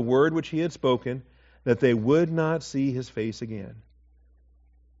especially over the word which he had spoken, that they would not see his face again.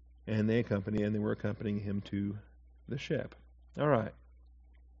 And they were accompanying him to the ship. All right.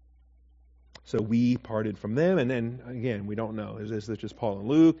 So we parted from them, and then again, we don't know. Is this just Paul and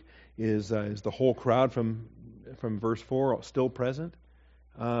Luke? Is the whole crowd from verse 4 still present?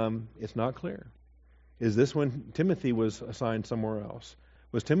 It's not clear. Is this when Timothy was assigned somewhere else?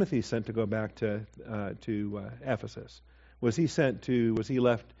 Was Timothy sent to go back to Ephesus? Was he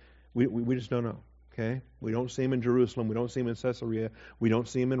left? We just don't know. Okay? We don't see him in Jerusalem. We don't see him in Caesarea. We don't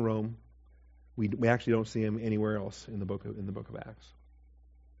see him in Rome. We actually don't see him anywhere else in the book of Acts.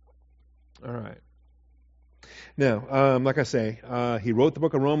 All right. Now, like I say, he wrote the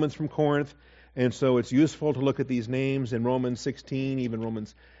book of Romans from Corinth, and so it's useful to look at these names in Romans 16, even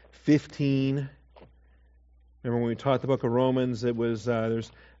Romans 15. Remember when we taught the book of Romans, it was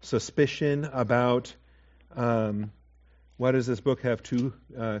there's suspicion about why does this book have two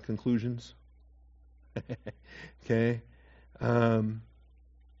conclusions? Okay. Because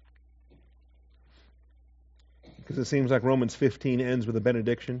it seems like Romans 15 ends with a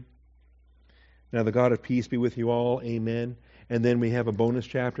benediction. Now the God of peace be with you all. Amen. And then we have a bonus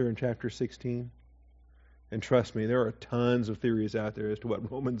chapter in chapter 16. And trust me, there are tons of theories out there as to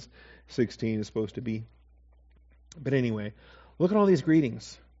what Romans 16 is supposed to be. But anyway, look at all these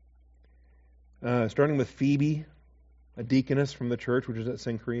greetings. Starting with Phoebe, a deaconess from the church, which is at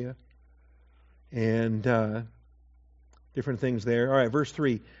Cenchrea. And different things there. All right, verse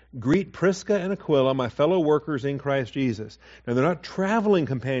 3. Greet Prisca and Aquila, my fellow workers in Christ Jesus. Now, they're not traveling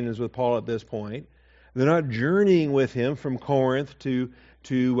companions with Paul at this point. They're not journeying with him from Corinth to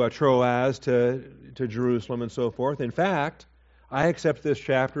Troas to Jerusalem and so forth. In fact, I accept this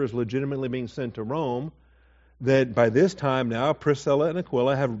chapter as legitimately being sent to Rome, that by this time now, Priscilla and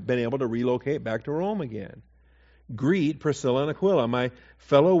Aquila have been able to relocate back to Rome again. Greet Priscilla and Aquila, my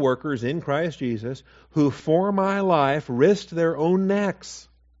fellow workers in Christ Jesus, who for my life risked their own necks.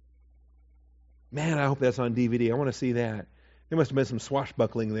 Man, I hope that's on DVD. I want to see that. There must have been some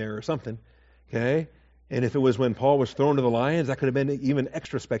swashbuckling there or something. Okay? And if it was when Paul was thrown to the lions, that could have been even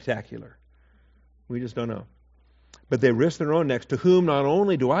extra spectacular. We just don't know. But they risked their own necks, to whom not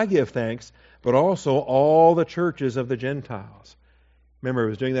only do I give thanks, but also all the churches of the Gentiles. Remember, it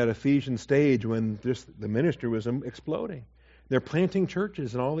was during that Ephesian stage when the ministry was exploding. They're planting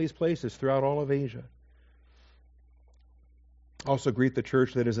churches in all these places throughout all of Asia. Also greet the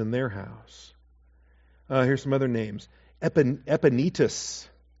church that is in their house. Here's some other names. Epanetus.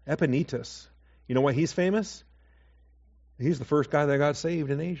 Epanetus. You know why he's famous? He's the first guy that got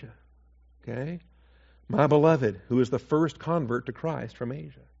saved in Asia. Okay? My beloved, who is the first convert to Christ from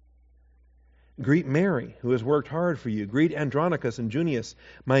Asia. Greet Mary, who has worked hard for you. Greet Andronicus and Junius,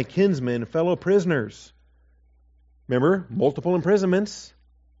 my kinsmen, fellow prisoners. Remember, multiple imprisonments.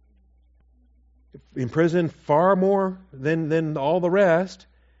 Imprisoned far more than all the rest.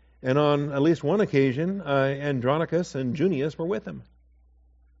 And on at least one occasion, Andronicus and Junius were with him.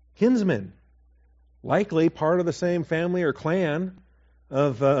 Kinsmen. Likely part of the same family or clan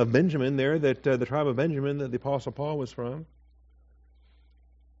of Benjamin there, that the tribe of Benjamin that the Apostle Paul was from.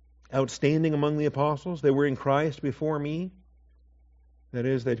 Outstanding among the apostles. They were in Christ before me. That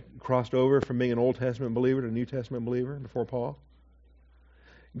is, they crossed over from being an Old Testament believer to a New Testament believer before Paul.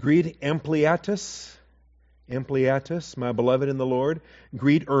 Greet Ampliatus. Ampliatus, my beloved in the Lord.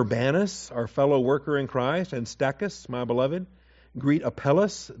 Greet Urbanus, our fellow worker in Christ, and Stachys, my beloved. Greet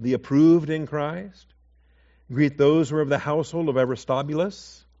Apelles, the approved in Christ. Greet those who are of the household of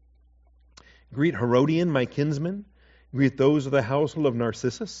Aristobulus. Greet Herodian, my kinsman. Greet those of the household of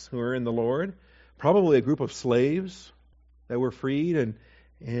Narcissus, who are in the Lord. Probably a group of slaves that were freed,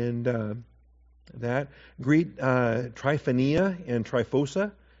 and that. Greet Tryphenia and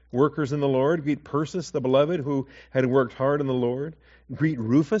Tryphosa, workers in the Lord. Greet Persis, the beloved, who had worked hard in the Lord. Greet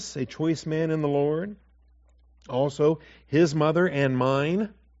Rufus, a choice man in the Lord. Also, his mother and mine.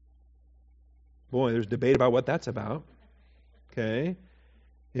 Boy, there's debate about what that's about. Okay,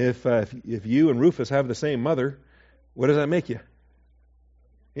 if you and Rufus have the same mother, what does that make you?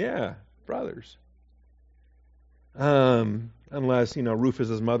 Yeah, brothers. Unless,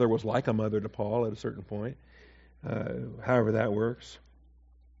 Rufus's mother was like a mother to Paul at a certain point. However that works.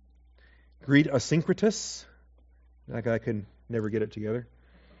 Greet Asyncritus. That guy could never get it together.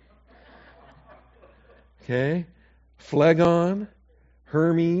 Okay. Phlegon,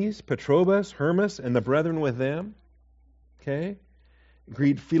 Hermes, Petrobus, Hermas, and the brethren with them. Okay.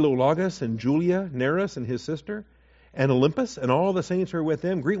 Greet Philologus and Julia, Nereus and his sister, and Olympus, and all the saints who are with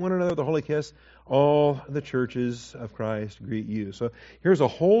them. Greet one another with a holy kiss. All the churches of Christ greet you. So here's a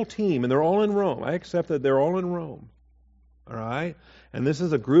whole team, and they're all in Rome. I accept that they're all in Rome. All right? And this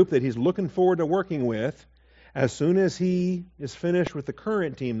is a group that he's looking forward to working with as soon as he is finished with the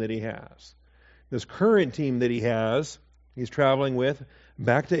current team that he has. This current team that he has, he's traveling with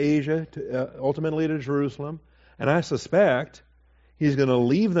back to Asia, ultimately to Jerusalem. And I suspect he's going to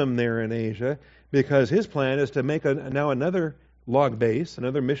leave them there in Asia because his plan is to make now another log base,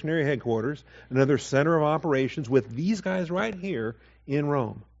 another missionary headquarters, another center of operations with these guys right here in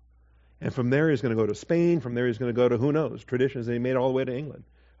Rome. And from there he's going to go to Spain. From there he's going to go to, who knows, traditions that he made all the way to England.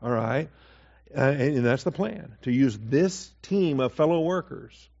 All right? And that's the plan, to use this team of fellow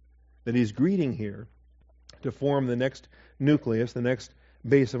workers that he's greeting here to form the next nucleus, the next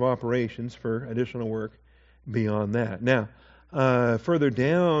base of operations for additional work beyond that. Now, further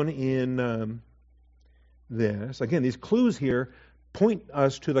down in this, again, these clues here point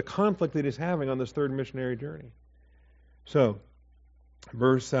us to the conflict that he's having on this third missionary journey. So,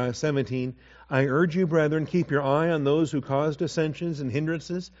 verse 17, I urge you, brethren, keep your eye on those who cause dissensions and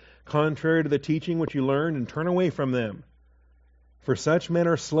hindrances, contrary to the teaching which you learned, and turn away from them. For such men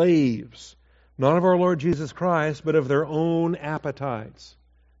are slaves, not of our Lord Jesus Christ, but of their own appetites.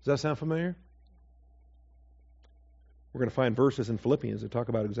 Does that sound familiar? We're going to find verses in Philippians that talk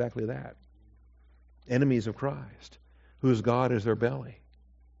about exactly that. Enemies of Christ, whose God is their belly.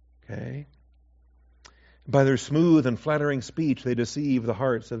 Okay? By their smooth and flattering speech, they deceive the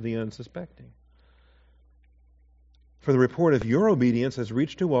hearts of the unsuspecting. For the report of your obedience has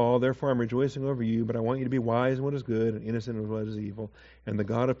reached to all, therefore I'm rejoicing over you, but I want you to be wise in what is good and innocent in what is evil, and the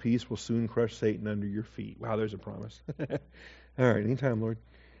God of peace will soon crush Satan under your feet. Wow, there's a promise. All right, anytime, Lord.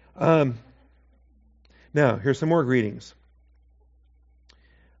 Now, here's some more greetings.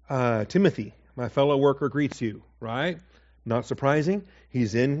 Timothy, my fellow worker, greets you, right? Not surprising.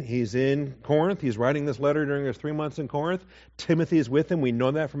 He's in Corinth. He's writing this letter during his 3 months in Corinth. Timothy is with him. We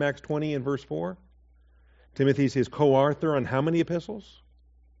know that from Acts 20 and verse 4. Timothy's his co-author on how many epistles?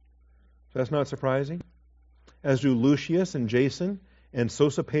 So that's not surprising. As do Lucius and Jason and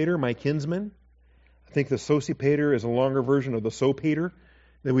Sosipater, my kinsman. I think the Sosipater is a longer version of the Sopater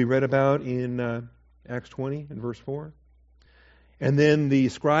that we read about in Acts 20 and verse 4. And then the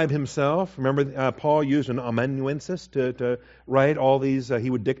scribe himself, remember Paul used an amanuensis to write all these, he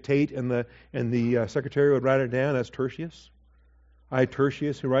would dictate and the secretary would write it down. That's Tertius. I,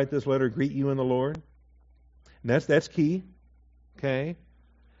 Tertius, who write this letter, greet you in the Lord. And that's key, okay?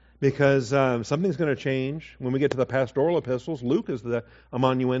 Because something's going to change when we get to the pastoral epistles. Luke is the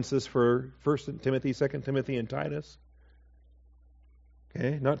amanuensis for 1 Timothy, 2 Timothy, and Titus.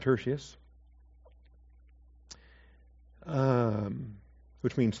 Okay, not Tertius.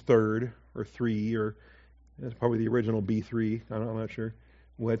 Which means third or three, or that's probably the original B3. I'm not sure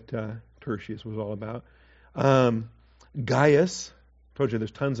what Tertius was all about. Gaius, told you there's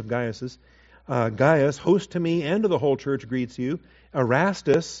tons of Gaiuses. Gaius, host to me and to the whole church, greets you.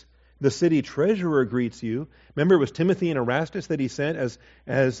 Erastus, the city treasurer, greets you. Remember, it was Timothy and Erastus that he sent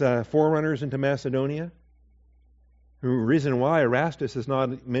as forerunners into Macedonia. The reason why Erastus is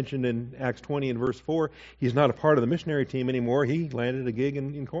not mentioned in Acts 20 and verse 4, he's not a part of the missionary team anymore. He landed a gig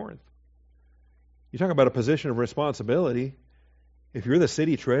in Corinth. You talk about a position of responsibility. If you're the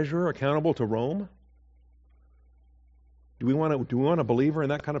city treasurer accountable to Rome, do we want a believer in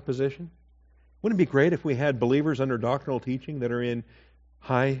that kind of position? Wouldn't it be great if we had believers under doctrinal teaching that are in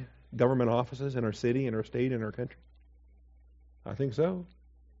high government offices in our city, in our state, in our country? I think so.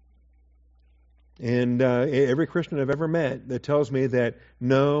 And every Christian I've ever met that tells me that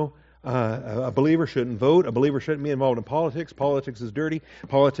no, a believer shouldn't vote, a believer shouldn't be involved in politics, politics is dirty,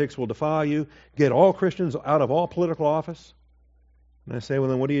 politics will defile you, get all Christians out of all political office. And I say, well,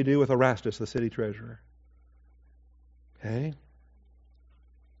 then what do you do with Erastus, the city treasurer? Okay?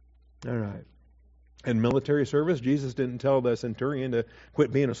 All right. In military service, Jesus didn't tell the centurion to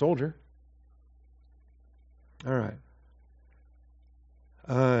quit being a soldier. All right.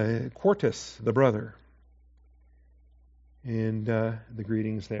 Quartus, the brother. And the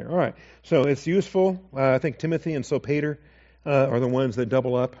greetings there. All right. So it's useful. I think Timothy and Sopater are the ones that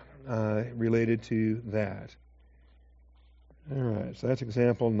double up related to that. All right. So that's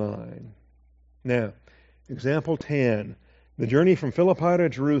example 9. Now, Example 10. The journey from Philippi to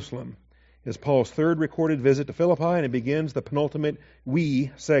Jerusalem is Paul's third recorded visit to Philippi, and it begins the penultimate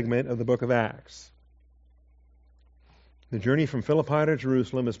we segment of the book of Acts. The journey from Philippi to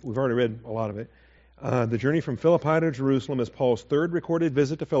Jerusalem is, we've already read a lot of it. The journey from Philippi to Jerusalem is Paul's third recorded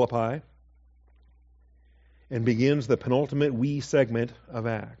visit to Philippi and begins the penultimate we segment of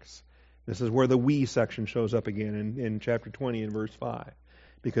Acts. This is where the we section shows up again in chapter 20 and verse 5.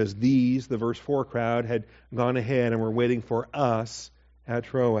 Because these, the verse 4 crowd, had gone ahead and were waiting for us at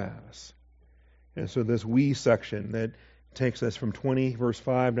Troas. And so this we section that takes us from 20 verse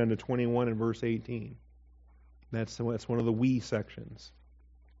 5 down to 21 and verse 18. That's one of the we sections.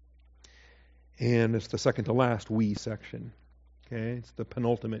 And it's the second to last we section. Okay, it's the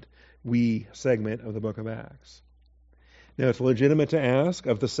penultimate we segment of the book of Acts. Now it's legitimate to ask,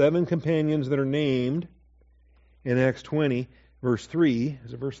 of the 7 companions that are named in Acts 20, verse 3,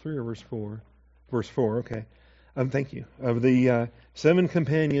 is it verse 3 or verse 4? Verse 4, okay. Thank you. Of the 7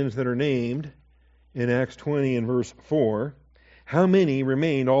 companions that are named in Acts 20 and verse 4, how many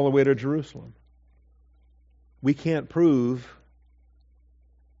remained all the way to Jerusalem? We can't prove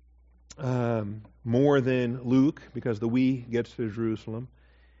more than Luke, because the we gets to Jerusalem,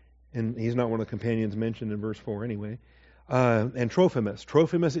 and he's not one of the companions mentioned in verse 4 anyway. And Trophimus.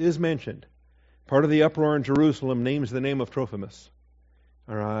 Trophimus is mentioned. Part of the uproar in Jerusalem names the name of Trophimus.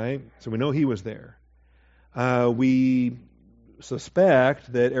 All right? So we know he was there. We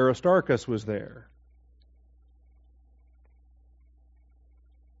suspect that Aristarchus was there,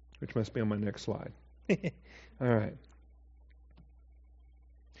 which must be on my next slide. All right.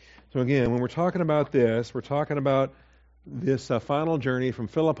 So again, when we're talking about this, we're talking about this final journey from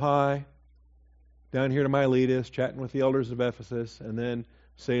Philippi down here to Miletus, chatting with the elders of Ephesus, and then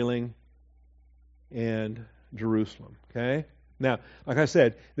sailing and Jerusalem. Okay? Now, like I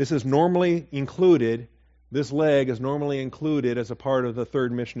said, this is normally included, this leg is normally included as a part of the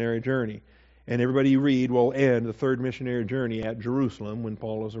third missionary journey. And everybody you read will end the third missionary journey at Jerusalem when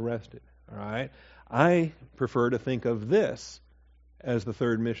Paul is arrested. All right? I prefer to think of this as the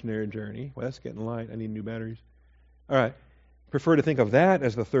third missionary journey. Well, that's getting light. I need new batteries. All right. Prefer to think of that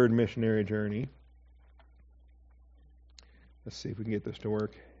as the third missionary journey. Let's see if we can get this to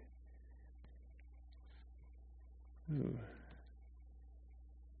work. Ooh.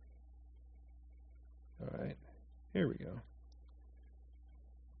 All right. Here we go.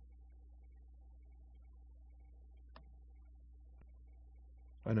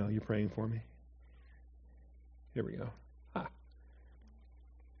 I know, you're praying for me. Here we go.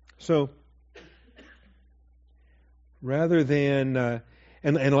 So, rather than,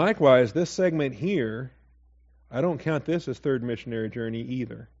 and likewise, this segment here, I don't count this as third missionary journey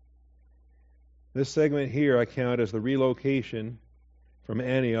either. This segment here I count as the relocation from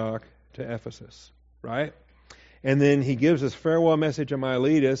Antioch to Ephesus, right? And then he gives his farewell message at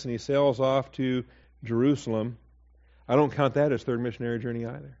Miletus and he sails off to Jerusalem. I don't count that as third missionary journey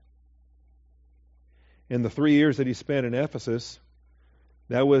either. In the 3 years that he spent in Ephesus,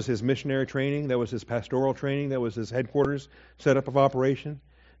 that was his missionary training, that was his pastoral training, that was his headquarters setup of operation.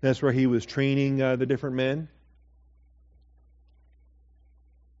 That's where he was training the different men.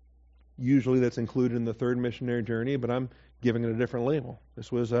 Usually that's included in the third missionary journey, but I'm giving it a different label.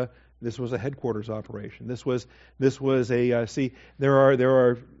 This was a headquarters operation. This was a there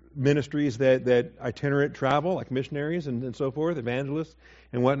are ministries that itinerant travel, like missionaries and so forth, evangelists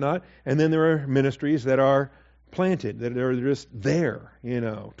and whatnot, and then there are ministries that are planted, that are just there,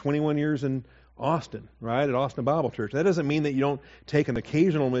 21 years in Austin, right, at Austin Bible Church. That doesn't mean that you don't take an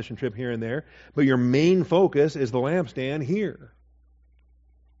occasional mission trip here and there, but your main focus is the lampstand here,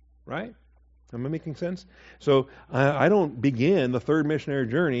 right? Am I making sense? So I don't begin the third missionary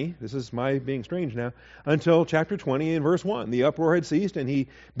journey, this is my being strange now, until chapter 20 and verse 1. The uproar had ceased and he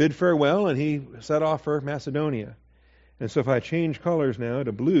bid farewell and he set off for Macedonia. And so if I change colors now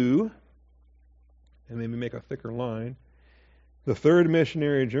to blue, and maybe make a thicker line, the third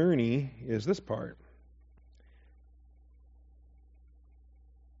missionary journey is this part.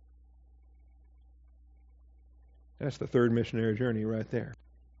 That's the third missionary journey right there.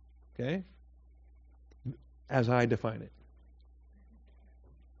 Okay? As I define it.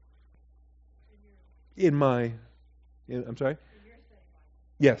 I'm sorry?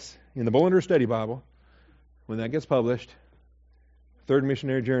 Yes, in the Bollinger Study Bible, when that gets published, third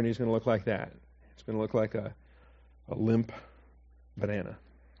missionary journey is going to look like that. It's going to look like a limp banana.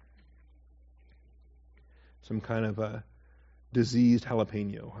 Some kind of a diseased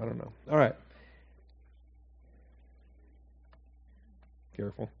jalapeno. I don't know. All right.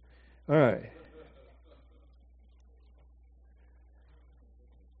 Careful. All right.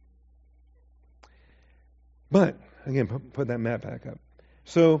 But, again, put that map back up.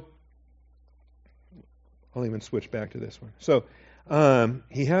 So, I'll even switch back to this one. So,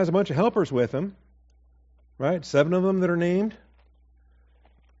 he has a bunch of helpers with him, right? 7 of them that are named.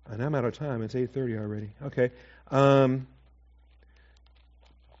 And I'm out of time. It's 8:30 already. Okay.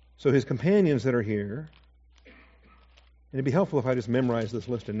 So his companions that are here, and it'd be helpful if I just memorize this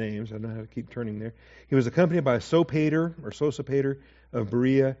list of names. I don't know how to keep turning there. He was accompanied by Sosipater of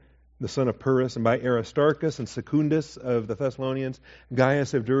Berea, the son of Pyrrhus, and by Aristarchus and Secundus of the Thessalonians,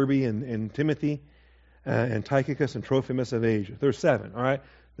 Gaius of Derbe and Timothy, and Tychicus and Trophimus of Asia. There's 7, all right?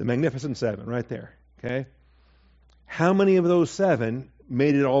 The magnificent 7 right there, okay? How many of those 7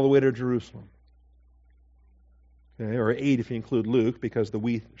 made it all the way to Jerusalem? Okay, or 8 if you include Luke, because the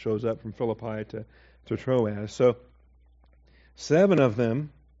we shows up from Philippi to Troas. So 7 of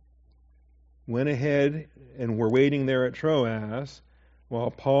them went ahead and were waiting there at Troas,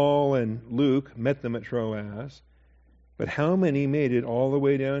 while Paul and Luke met them at Troas. But how many made it all the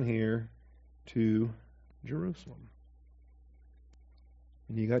way down here to Jerusalem?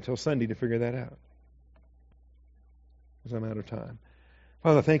 And you got till Sunday to figure that out, because I'm out of time.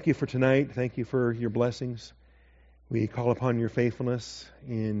 Father, thank you for tonight. Thank you for your blessings. We call upon your faithfulness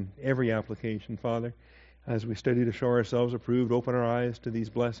in every application, Father, as we study to show ourselves approved. Open our eyes to these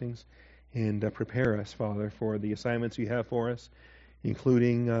blessings and prepare us, Father, for the assignments you have for us,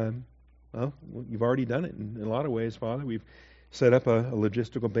 including, you've already done it in a lot of ways, Father. We've set up a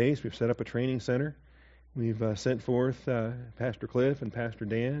logistical base. We've set up a training center. We've sent forth Pastor Cliff and Pastor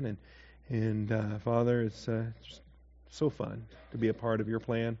Dan, and Father, it's just so fun to be a part of your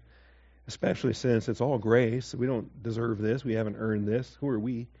plan, especially since it's all grace. We don't deserve this. We haven't earned this. Who are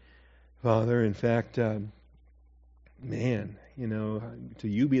we, Father? In fact, to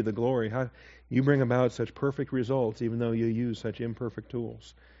you be the glory. How you bring about such perfect results, even though you use such imperfect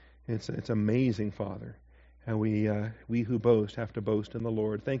tools. It's amazing, Father, how we who boast have to boast in the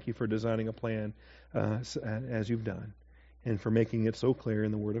Lord. Thank you for designing a plan as you've done, and for making it so clear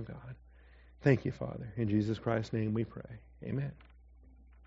in the Word of God. Thank you, Father. In Jesus Christ's name we pray. Amen.